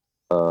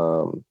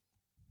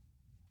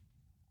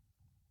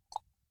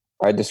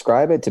 I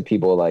describe it to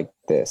people like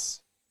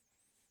this.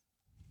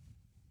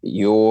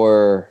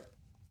 You're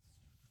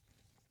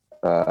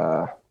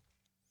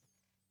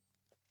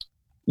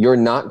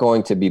not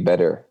going to be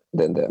better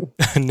than them.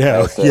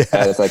 No,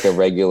 as like a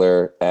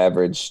regular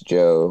average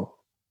Joe,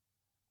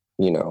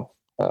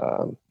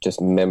 just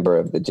member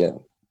of the gym.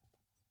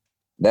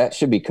 That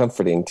should be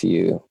comforting to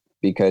you,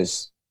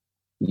 because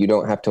you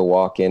don't have to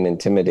walk in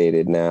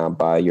intimidated now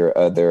by your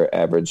other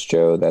average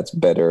Joe that's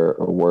better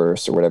or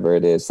worse or whatever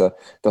it is. The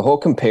whole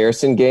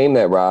comparison game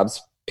that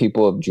robs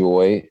people of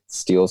joy,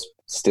 steals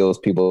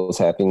people's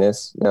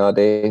happiness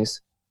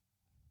nowadays,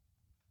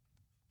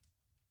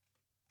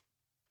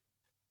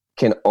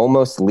 can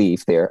almost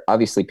leave there.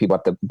 Obviously, people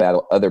have to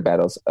battle other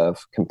battles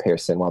of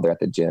comparison while they're at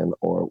the gym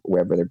or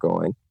wherever they're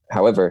going.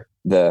 However,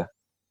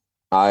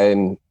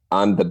 I'm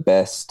the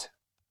best,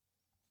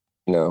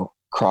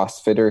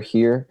 CrossFitter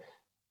here,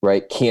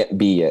 right? Can't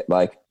be it.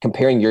 Like,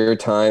 comparing your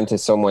time to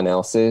someone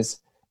else's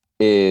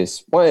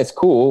is, one, it's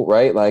cool,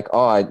 right? Like,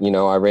 oh, I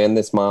ran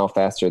this mile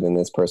faster than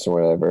this person,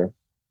 or whatever.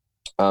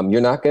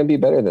 You're not going to be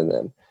better than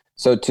them.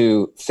 So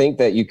to think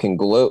that you can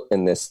gloat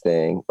in this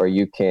thing, or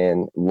you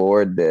can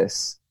lord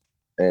this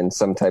in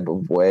some type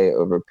of way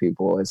over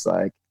people, is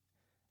like,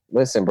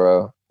 listen,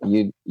 bro,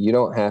 you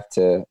don't have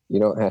to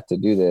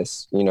do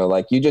this.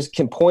 Like, you just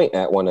can point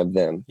at one of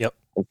them. Yep.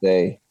 And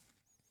say,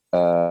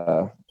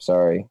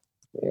 sorry,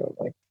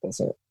 like, that's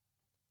it.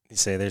 You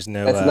say there's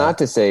no. That's not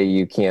to say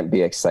you can't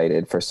be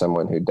excited for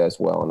someone who does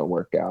well in a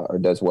workout or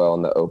does well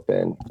in the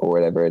open or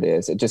whatever it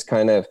is. It just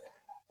kind of,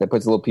 that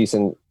puts a little peace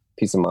of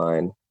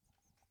mind.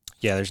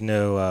 Yeah, there's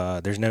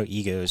no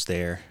egos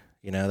there.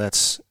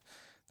 That's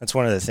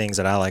one of the things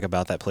that I like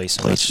about that place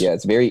so much. Yeah,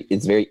 it's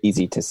very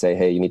easy to say,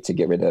 hey, you can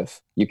get rid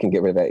of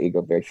that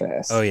ego very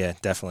fast. Oh yeah,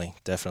 definitely.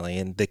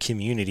 And the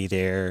community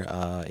there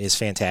is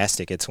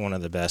fantastic. It's one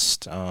of the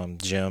best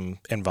gym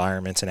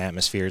environments and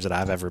atmospheres that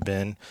I've ever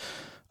been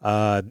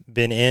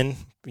in.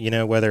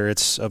 Whether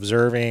it's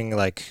observing,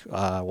 like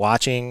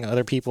watching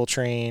other people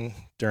train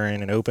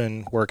during an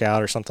open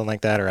workout or something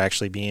like that, or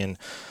actually being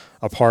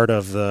a part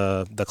of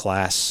the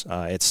class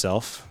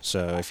itself.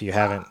 So if you've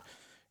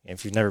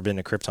never been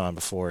to Krypton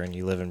before and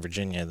you live in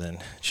Virginia, then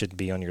it should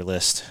be on your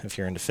list if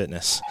you're into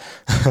fitness.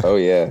 Oh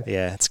yeah.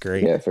 Yeah, it's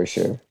great. Yeah, for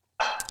sure.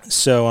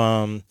 So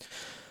I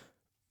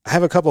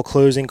have a couple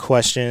closing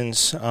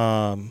questions.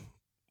 I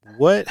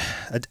want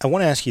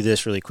to ask you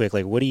this really quick.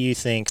 Like, what do you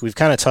think? We've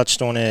kind of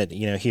touched on it,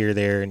 here,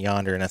 there, and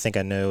yonder, and I think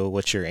I know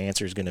what your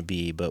answer is going to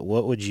be, but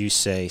what would you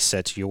say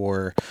sets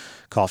your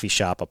coffee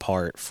shop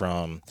apart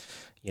from,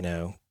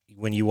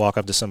 when you walk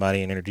up to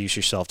somebody and introduce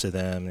yourself to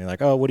them, and you're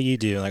like, oh, what do you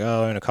do? Like,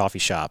 oh, I'm in a coffee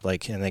shop.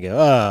 Like, and they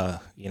go,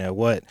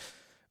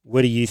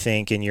 what do you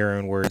think, in your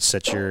own words,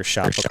 sets your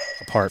shop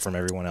apart from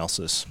everyone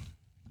else's?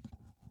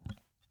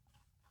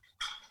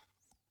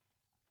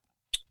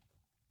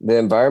 The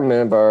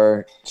environment of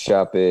our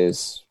shop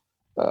is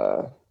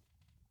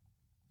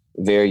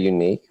very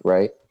unique,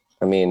 right?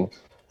 I mean,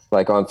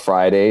 like on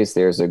Fridays,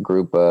 there's a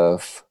group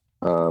of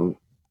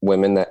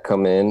women that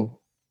come in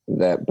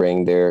that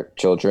bring their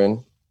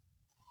children,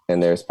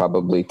 and there's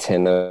probably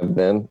 10 of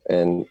them,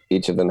 and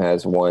each of them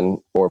has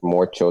one or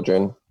more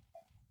children,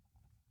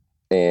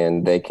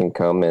 and they can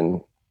come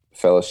and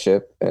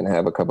fellowship and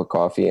have a cup of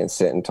coffee and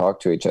sit and talk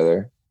to each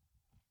other,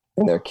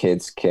 and their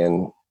kids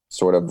can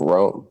sort of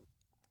roam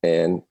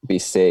and be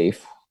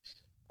safe.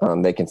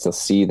 They can still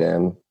see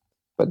them,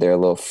 but they're a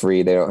little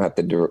free. They don't have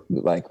to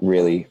like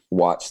really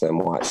watch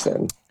them.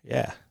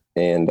 Yeah.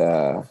 And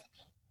I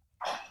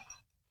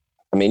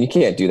mean, you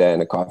can't do that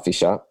in a coffee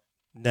shop.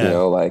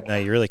 No, no,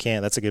 you really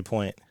can't. That's a good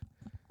point.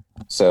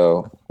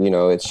 So,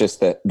 it's just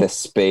that the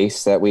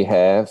space that we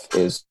have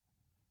is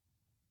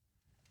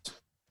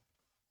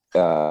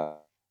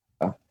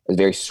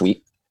very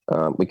sweet.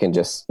 We can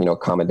just,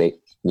 accommodate,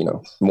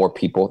 more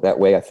people that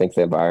way. I think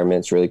the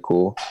environment's really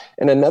cool.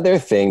 And another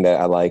thing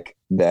that I like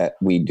that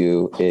we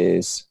do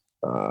is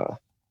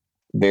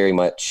very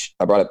much,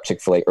 I brought up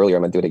Chick-fil-A earlier,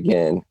 I'm gonna do it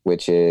again,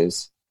 which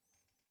is,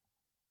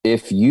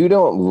 if you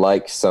don't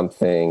like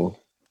something,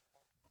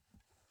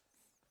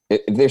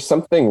 if there's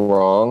something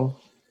wrong,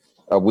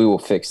 we will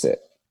fix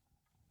it.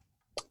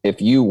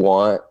 If you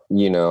want,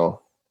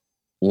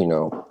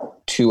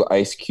 2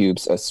 ice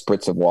cubes, a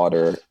spritz of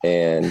water,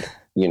 and,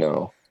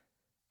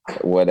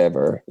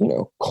 whatever,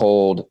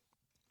 cold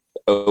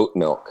oat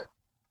milk,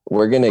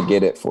 we're going to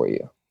get it for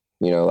you.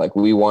 Like,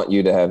 we want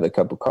you to have the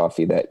cup of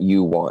coffee that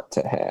you want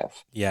to have.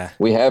 Yeah.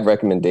 We have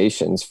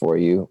recommendations for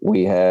you.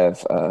 We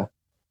have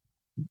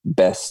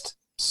best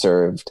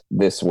served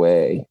this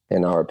way,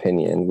 in our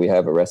opinion. We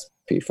have a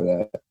recipe for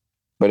that.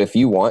 But if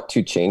you want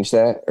to change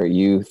that, or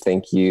you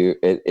think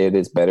it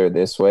is better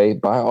this way,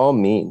 by all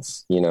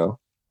means,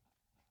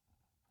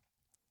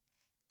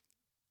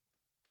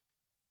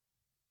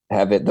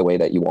 have it the way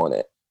that you want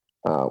it,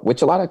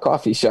 which a lot of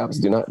coffee shops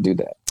do not do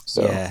that.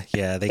 So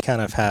yeah, they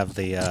kind of have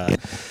the.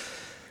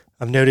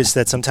 I've noticed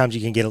that sometimes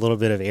you can get a little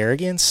bit of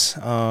arrogance.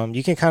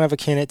 You can kind of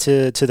akin it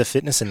to the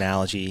fitness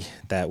analogy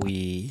that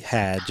we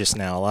had just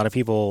now. A lot of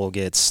people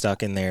get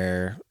stuck in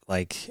their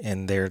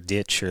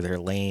ditch or their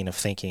lane of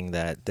thinking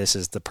that this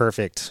is the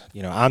perfect,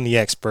 I'm the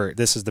expert.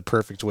 This is the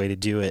perfect way to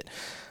do it.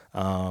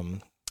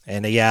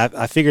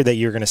 I figured that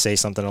you were going to say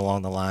something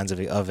along the lines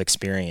of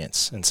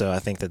experience. And so I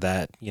think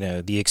that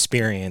the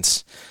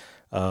experience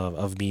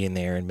of being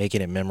there and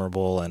making it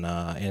memorable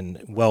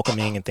and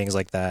welcoming and things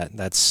like that,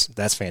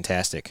 that's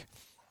fantastic.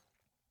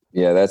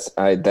 Yeah,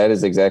 that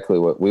is exactly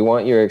what we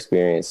want. Your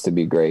experience to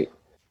be great.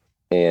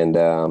 And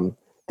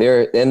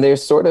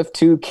there's sort of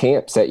 2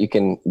 camps that you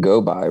can go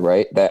by,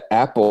 right? The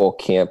Apple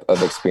camp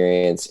of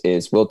experience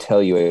is, we'll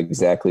tell you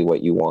exactly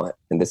what you want,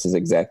 and this is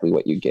exactly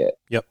what you get.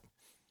 Yep.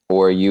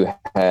 Or you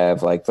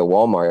have like the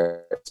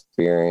Walmart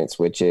experience,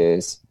 which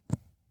is,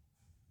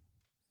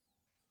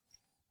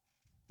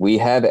 we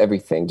have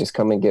everything. Just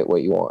come and get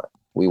what you want.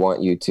 We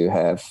want you to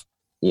have,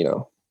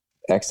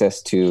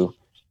 access to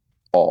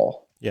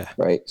all. Yeah.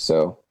 Right.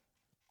 So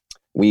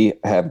we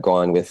have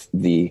gone with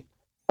the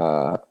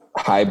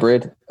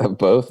hybrid of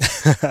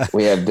both.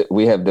 we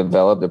have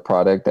developed a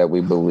product that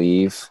we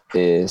believe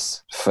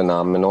is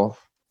phenomenal.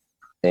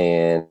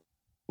 And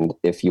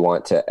if you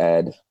want to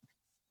add,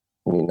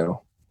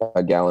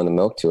 a gallon of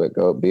milk to it,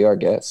 go be our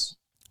guest.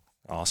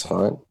 Awesome.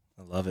 Fine.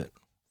 I love it.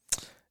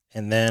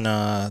 And then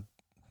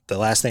the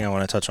last thing I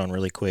want to touch on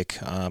really quick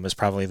is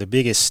probably the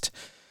biggest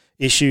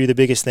issue, the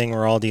biggest thing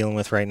we're all dealing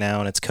with right now,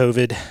 and it's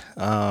COVID.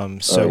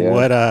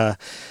 What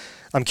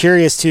I'm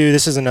curious too,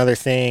 this is another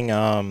thing,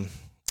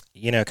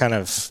 kind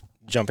of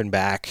jumping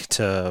back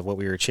to what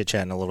we were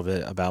chit-chatting a little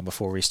bit about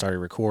before we started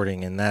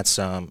recording, and that's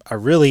I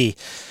really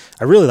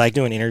like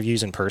doing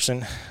interviews in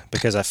person,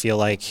 because I feel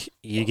like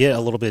you get a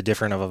little bit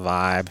different of a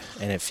vibe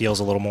and it feels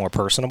a little more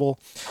personable.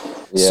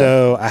 Yeah.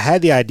 So I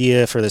had the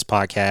idea for this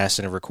podcast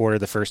and I recorded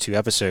the first 2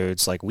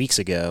 episodes like weeks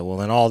ago. Well,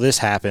 then all this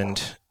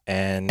happened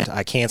and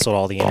I canceled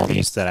all the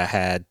interviews that I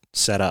had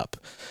set up.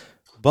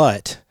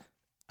 But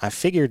I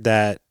figured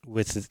that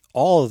with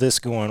all of this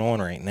going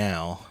on right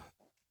now,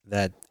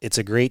 that it's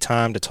a great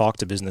time to talk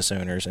to business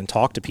owners and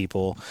talk to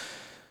people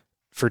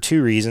for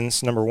 2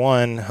 reasons. Number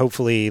one,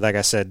 hopefully, like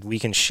I said, we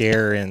can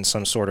share in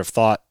some sort of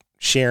thought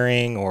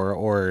sharing,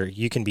 or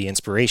you can be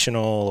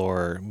inspirational,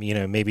 or,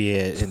 maybe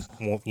it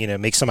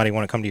make somebody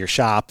want to come to your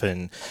shop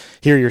and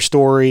hear your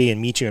story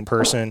and meet you in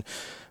person.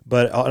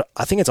 But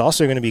I think it's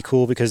also going to be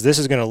cool because this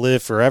is going to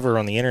live forever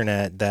on the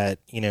internet, that,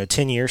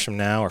 10 years from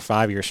now or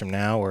 5 years from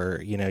now,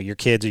 or, your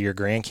kids or your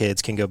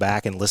grandkids can go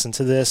back and listen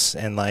to this.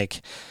 And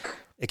like,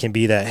 it can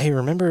be that, hey,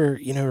 remember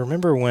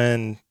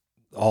when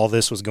all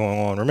this was going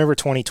on? Remember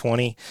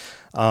 2020?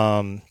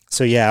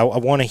 So yeah, I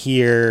want to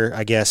hear,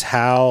 I guess,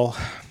 how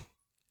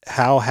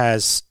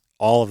has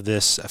all of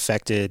this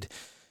affected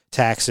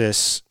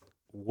Taxus?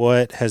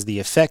 What has the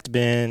effect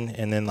been?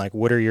 And then like,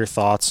 what are your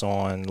thoughts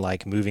on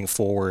like moving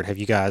forward? Have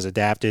you guys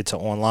adapted to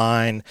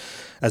online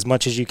as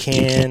much as you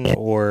can,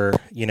 or,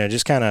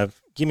 just kind of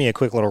give me a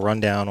quick little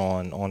rundown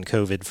on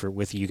COVID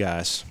with you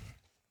guys.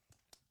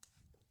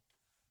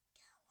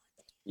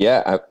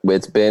 Yeah,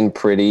 it's been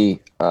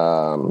pretty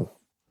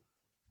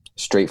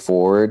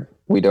straightforward.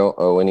 We don't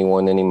owe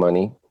anyone any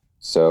money,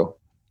 so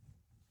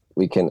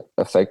we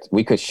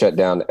could shut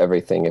down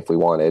everything if we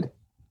wanted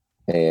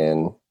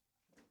and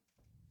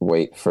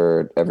wait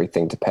for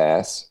everything to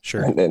pass,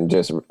 Sure. and then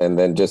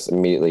just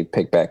immediately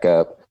pick back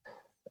up,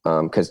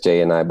 because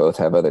Jay and I both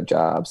have other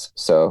jobs.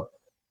 So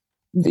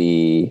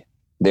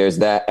there's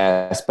that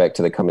aspect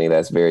to the company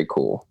that's very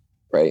cool,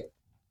 right?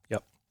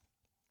 Yep.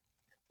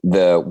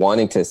 The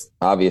wanting to,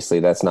 obviously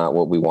that's not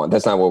what we want.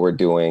 That's not what we're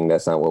doing.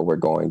 That's not what we're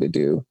going to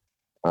do.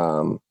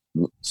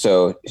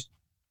 So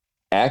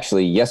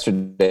actually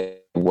yesterday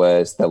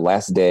was the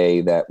last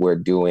day that we're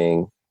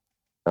doing,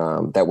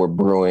 that we're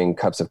brewing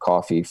cups of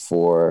coffee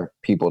for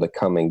people to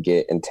come and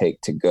get and take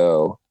to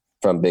go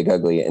from Big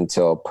Ugly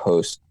until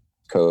post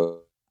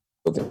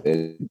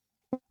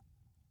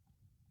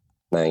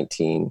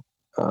COVID-19,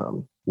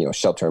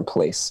 shelter in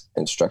place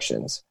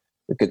instructions.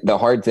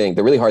 The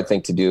really hard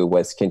thing to do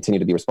was continue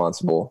to be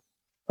responsible,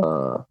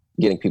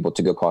 getting people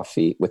to go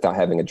coffee without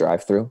having a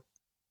drive-through.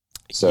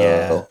 So,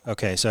 yeah.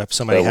 Okay. So if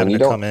somebody having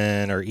to come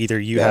in, or either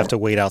you Yeah. have to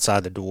wait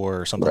outside the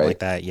door or something Right. like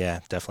that.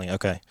 Yeah, definitely.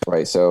 Okay.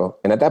 Right. So,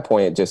 and at that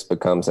point, it just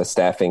becomes a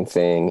staffing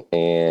thing,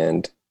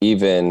 and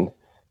even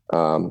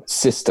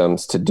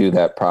systems to do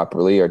that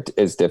properly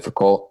is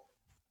difficult.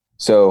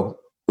 So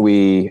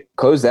we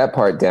closed that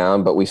part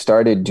down, but we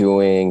started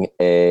doing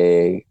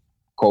a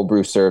cold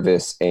brew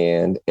service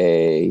and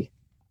a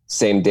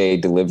same day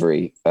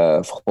delivery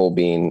of whole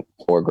bean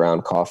or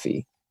ground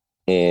coffee.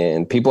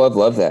 And people have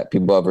loved that.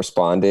 People have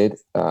responded.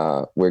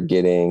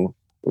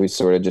 We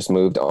sort of just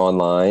moved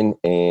online,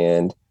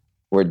 and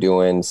we're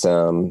doing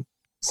some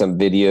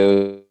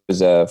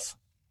videos of,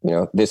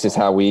 this is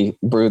how we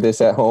brew this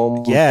at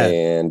home. Yeah,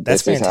 and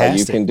that's this is how you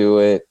fantastic. can do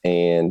it.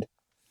 And,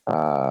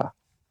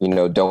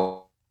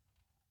 don't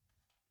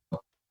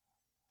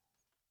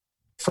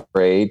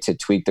afraid to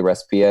tweak the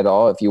recipe at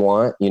all. If you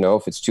want,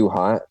 if it's too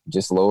hot,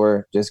 just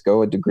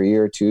go a degree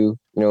or two,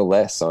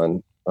 less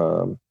on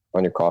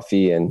your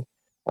coffee. And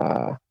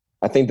I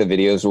think the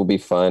videos will be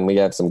fun. We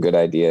have some good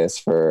ideas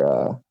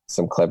for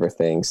some clever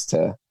things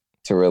to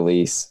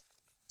release.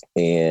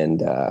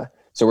 And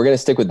so we're going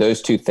to stick with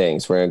those two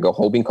things. We're going to go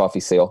whole bean coffee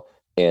sale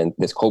and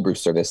this cold brew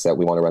service that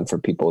we want to run for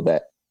people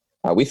that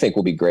we think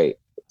will be great.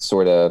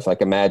 Sort of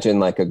like, imagine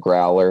like a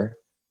growler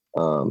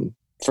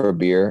for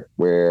beer,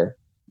 where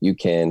you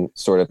can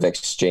sort of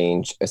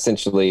exchange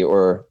essentially,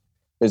 or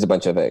there's a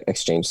bunch of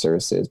exchange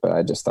services, but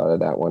I just thought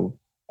of that one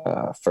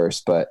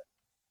first. But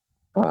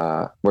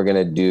we're going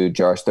to do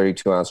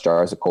 32-ounce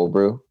jars of cold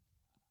brew.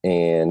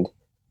 And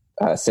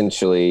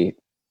essentially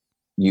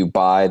you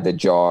buy the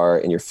jar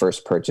in your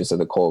first purchase of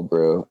the cold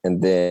brew,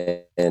 and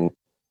then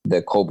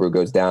the cold brew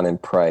goes down in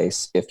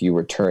price if you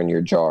return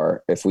your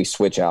jar, if we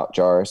switch out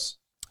jars.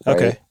 Right?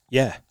 Okay.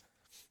 Yeah.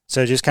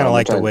 So just kind of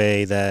like the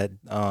way that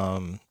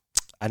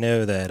I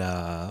know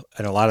that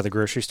in a lot of the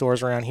grocery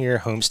stores around here,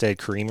 Homestead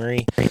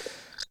Creamery,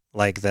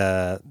 like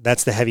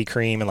that's the heavy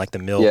cream and like the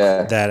milk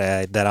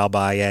that I'll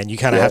buy. Yeah, and you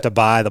kind of have to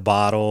buy the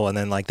bottle, and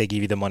then like they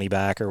give you the money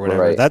back or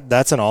whatever. Right.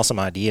 That's an awesome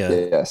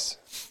idea. Yes.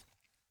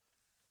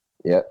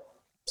 Yep.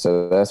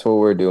 So that's what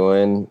we're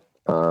doing.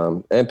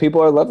 And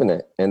people are loving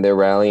it, and they're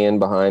rallying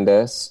behind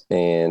us.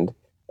 And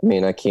I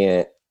mean, I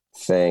can't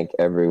thank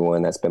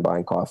everyone that's been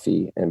buying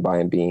coffee and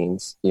buying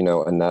beans,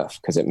 enough,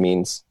 because it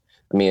means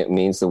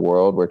the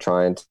world. We're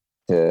trying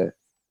to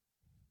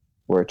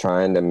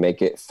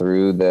make it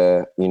through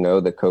the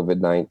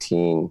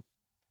COVID-19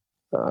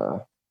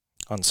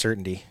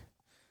 uncertainty.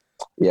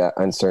 Yeah,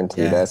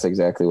 uncertainty. Yeah. That's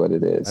exactly what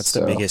it is. That's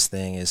the biggest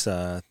thing is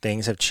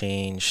things have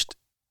changed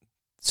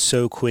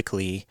so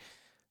quickly,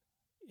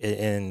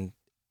 and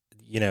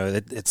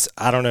it's,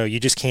 I don't know, you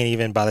just can't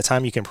even, by the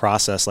time you can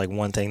process like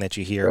one thing that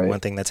you hear, right, one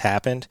thing that's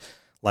happened,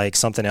 like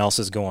something else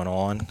is going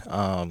on.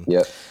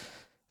 Yep.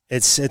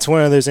 It's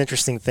one of those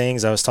interesting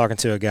things. I was talking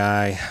to a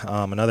guy,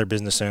 another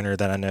business owner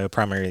that I know,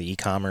 primarily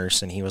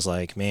e-commerce, and he was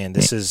like, man,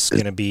 this is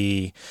going to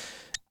be,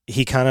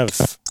 he kind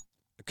of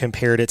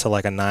compared it to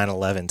like a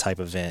 9/11 type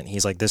event.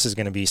 He's like, this is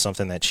going to be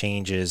something that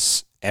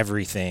changes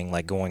everything,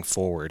 like going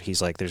forward.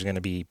 He's like, there's going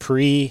to be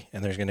pre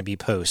and there's going to be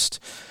post.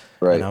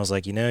 Right. And I was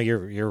like,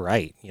 you're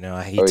right.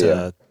 I hate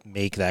to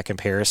make that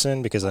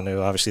comparison, because I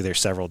know obviously there's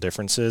several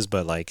differences,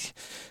 but like,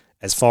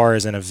 as far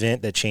as an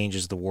event that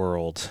changes the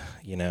world,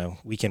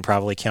 we can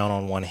probably count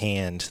on one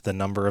hand the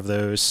number of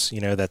those,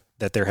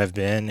 that there have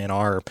been in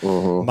our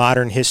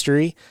modern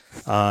history.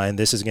 And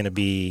this is going to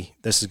be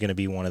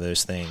one of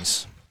those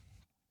things.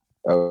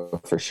 Oh,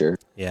 for sure.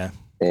 Yeah.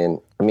 And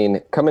I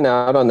mean, coming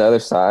out on the other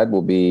side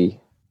will be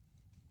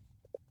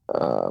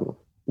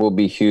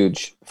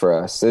huge for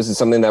us. This is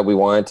something that we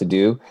wanted to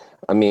do.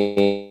 I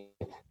mean,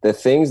 the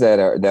things that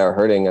are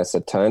hurting us a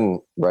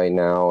ton right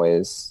now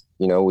is,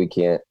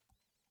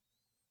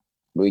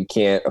 we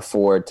can't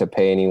afford to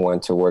pay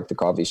anyone to work the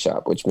coffee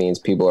shop, which means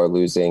people are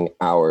losing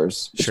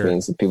hours, which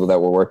means the people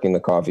that were working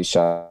the coffee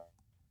shop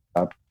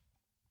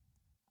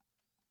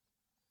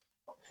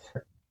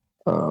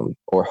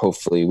or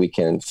hopefully we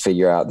can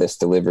figure out this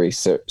delivery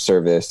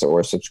service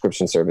or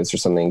subscription service or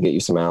something and get you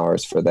some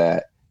hours for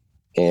that.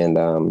 And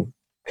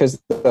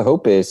because the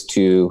hope is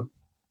to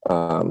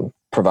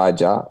provide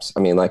jobs. I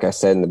mean, like I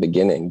said in the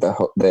beginning,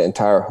 the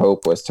entire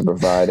hope was to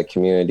provide a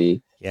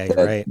community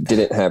that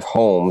didn't have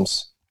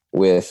homes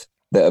with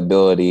the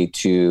ability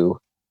to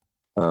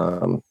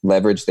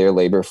leverage their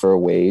labor for a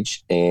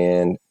wage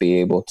and be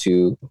able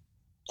to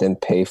then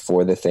pay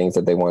for the things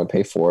that they want to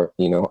pay for.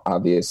 You know,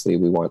 obviously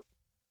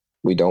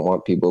we don't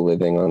want people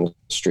living on the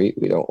street.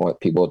 We don't want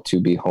people to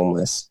be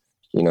homeless,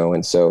 you know?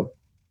 And so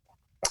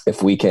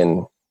if we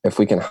can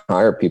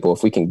hire people,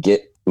 if we can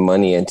get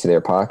money into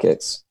their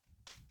pockets,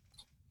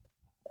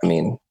 I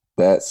mean,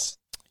 that's,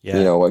 you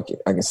know,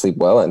 I can sleep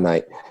well at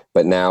night.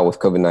 But now with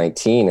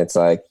COVID-19, it's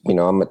like, you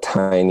know, I'm a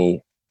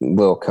tiny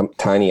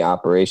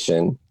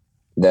operation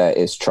that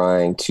is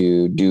trying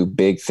to do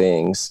big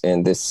things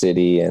in this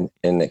city and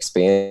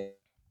expand.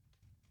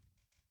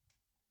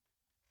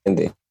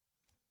 And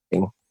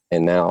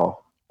now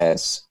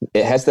as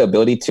it has the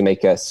ability to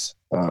make us,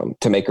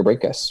 to make or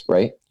break us.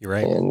 Right. You're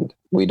right. And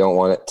we don't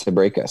want it to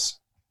break us.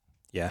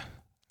 Yeah.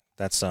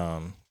 That's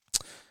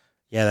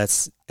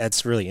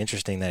really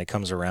interesting that it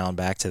comes around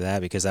back to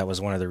that, because that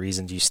was one of the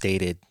reasons you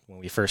stated when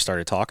we first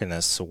started talking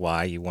as to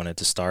why you wanted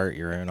to start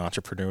your own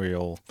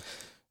entrepreneurial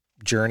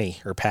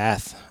journey or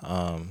path.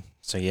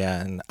 So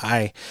yeah, and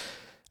I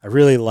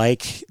really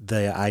like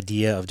the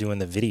idea of doing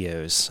the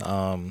videos.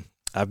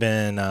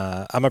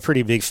 I'm a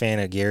pretty big fan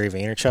of Gary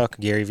Vaynerchuk,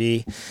 Gary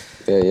V.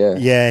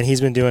 Yeah, and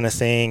he's been doing a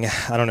thing.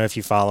 I don't know if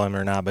you follow him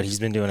or not, but he's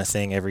been doing a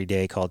thing every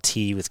day called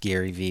Tea with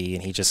Gary V,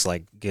 and he just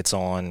like gets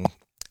on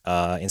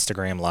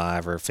Instagram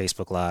Live or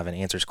Facebook Live and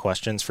answers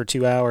questions for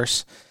 2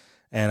 hours.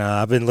 And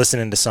I've been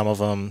listening to some of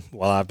them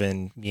while I've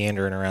been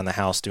meandering around the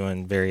house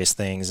doing various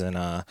things.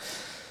 And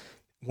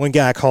one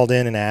guy called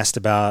in and asked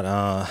about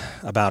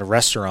a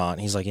restaurant.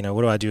 He's like, you know,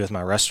 what do I do with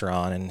my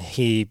restaurant? And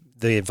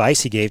the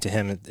advice he gave to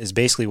him is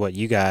basically what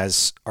you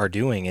guys are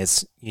doing.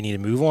 Is you need to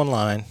move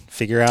online,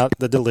 figure out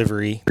the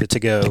delivery, the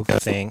to-go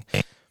thing.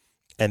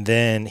 And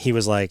then he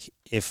was like,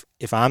 if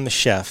I'm the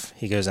chef,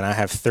 he goes, and I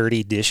have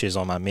 30 dishes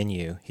on my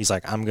menu, he's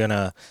like, I'm going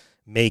to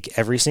make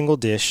every single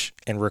dish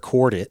and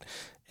record it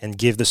and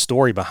give the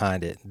story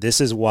behind it. This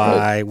is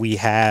why we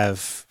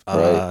have,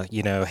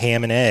 you know,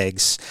 ham and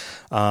eggs.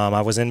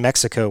 I was in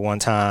Mexico one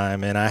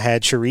time and I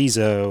had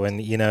chorizo,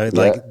 and, you know,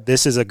 like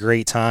this is a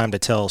great time to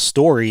tell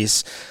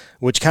stories,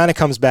 which kind of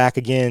comes back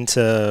again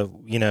to,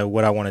 you know,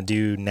 what I want to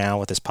do now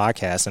with this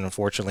podcast. And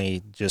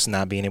unfortunately, just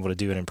not being able to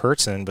do it in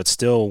person, but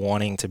still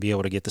wanting to be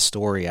able to get the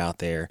story out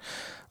there.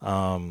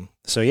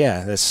 So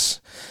yeah,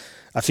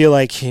 I feel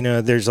like, you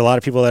know, there's a lot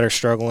of people that are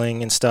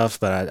struggling and stuff,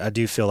 but I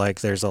do feel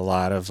like there's a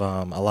lot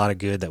of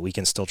good that we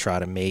can still try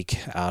to make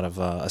out of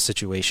a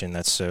situation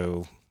that's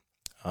so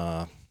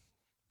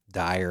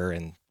dire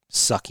and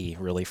sucky,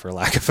 really, for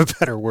lack of a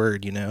better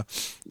word, you know?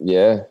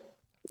 Yeah.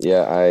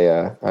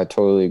 I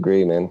totally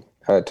agree, man.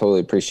 I totally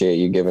appreciate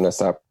you giving us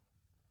the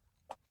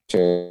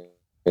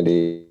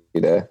opportunity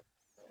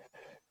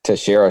to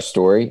share our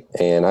story.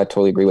 And I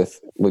totally agree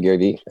with Gary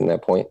Vee in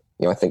that point.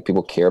 You know, I think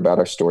people care about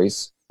our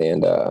stories,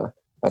 and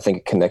I think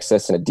it connects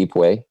us in a deep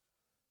way.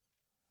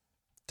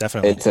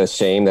 Definitely. It's a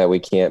shame that we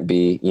can't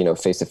be, you know,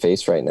 face to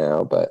face right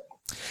now, but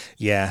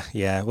yeah.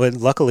 Well,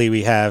 luckily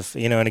we have,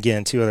 you know, and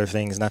again, two other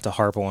things, not to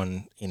harp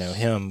on, you know,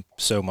 him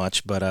so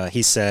much, but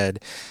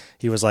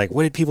he was like,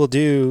 what did people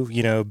do,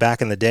 you know,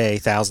 back in the day,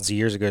 thousands of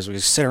years ago? Is we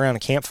just sit around a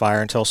campfire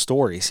and tell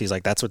stories. He's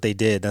like, that's what they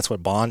did. That's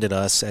what bonded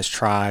us as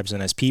tribes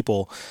and as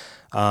people.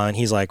 And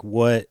he's like,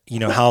 what, you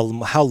know,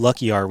 how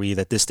lucky are we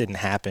that this didn't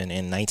happen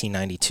in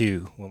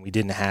 1992 when we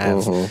didn't have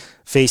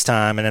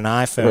FaceTime and an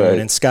iPhone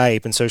and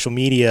Skype and social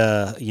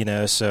media, you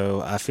know?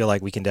 So I feel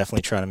like we can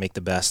definitely try to make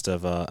the best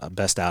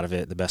out of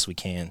it, the best we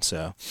can.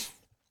 So.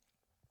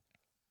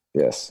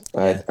 Yes,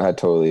 I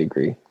totally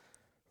agree.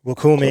 Well,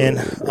 cool, man.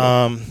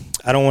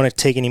 I don't want to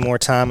take any more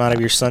time out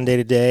of your Sunday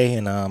today,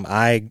 and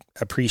I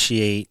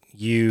appreciate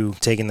you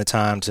taking the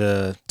time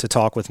to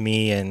talk with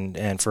me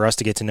and for us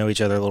to get to know each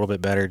other a little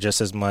bit better,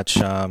 just as much,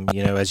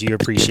 you know, as you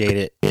appreciate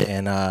it.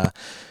 And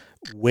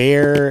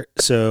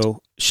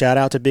so shout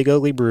out to Big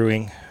Ugly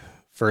Brewing,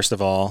 first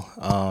of all.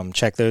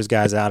 Check those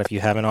guys out if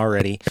you haven't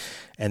already.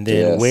 And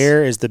then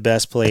where is the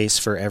best place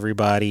for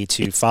everybody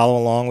to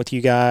follow along with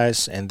you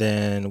guys? And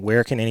then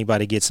where can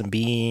anybody get some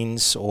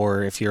beans?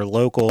 Or if you're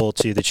local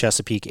to the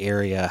Chesapeake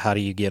area, how do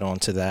you get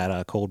onto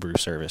that cold brew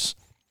service?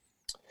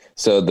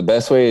 So the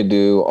best way to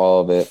do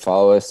all of it,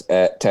 follow us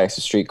at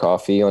Texas Street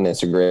Coffee on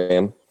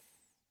Instagram.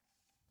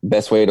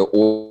 Best way to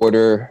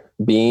order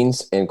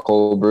beans and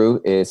cold brew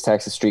is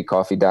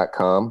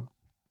texasstreetcoffee.com.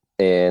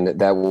 And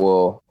that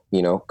will,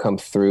 you know, come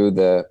through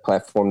the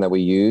platform that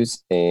we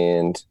use.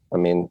 And I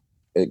mean,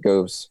 it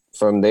goes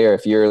from there.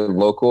 If you're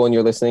local and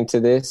you're listening to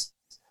this,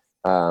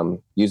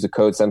 use the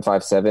code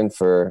 757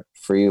 for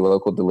free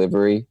local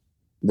delivery.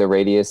 The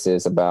radius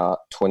is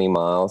about 20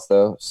 miles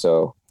though.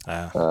 So,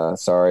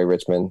 sorry,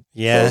 Richmond.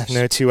 Yeah. Folks.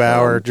 No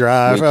 2-hour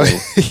drive.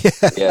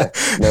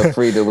 No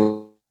free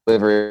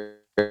delivery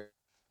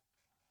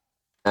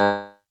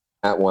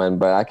at one,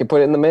 but I can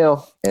put it in the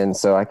mail, and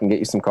so I can get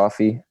you some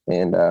coffee.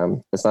 And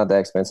it's not that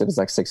expensive. It's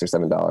like $6 or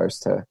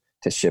 $7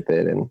 to ship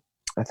it, and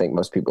I think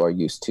most people are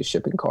used to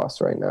shipping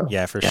costs right now.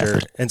 Yeah, for sure.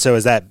 And so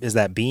is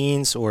that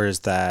beans or is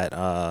that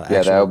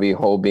yeah, that would be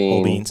whole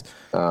beans,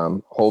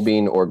 whole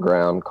bean or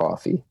ground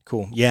coffee.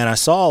 Cool. Yeah, and I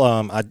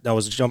saw I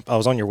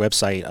was on your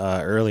website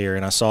earlier,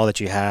 and I saw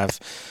that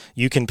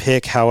you can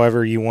pick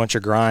however you want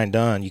your grind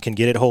done. You can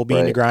get it whole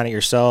bean to grind it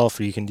yourself,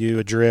 or you can do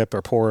a drip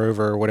or pour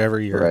over or whatever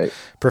your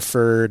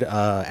preferred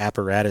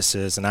apparatus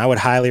is. And I would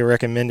highly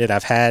recommend it.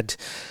 I've had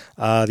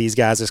these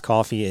guys'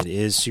 coffee. It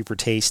is super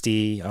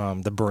tasty.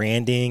 The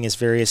branding is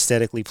very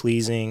aesthetically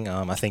pleasing.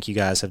 I think you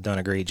guys have done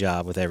a great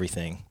job with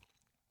everything.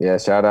 Yeah,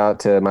 shout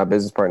out to my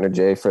business partner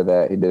Jay for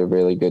that. He did a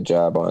really good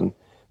job on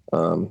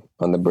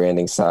the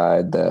branding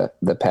side,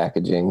 the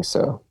packaging.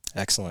 So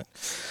excellent.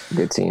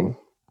 Good team.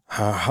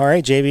 All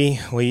right,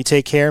 JB. Well, you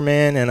take care,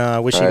 man,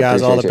 and wish you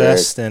guys all the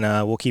best, Eric.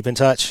 And we'll keep in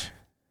touch.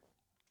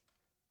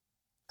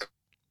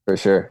 For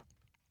sure.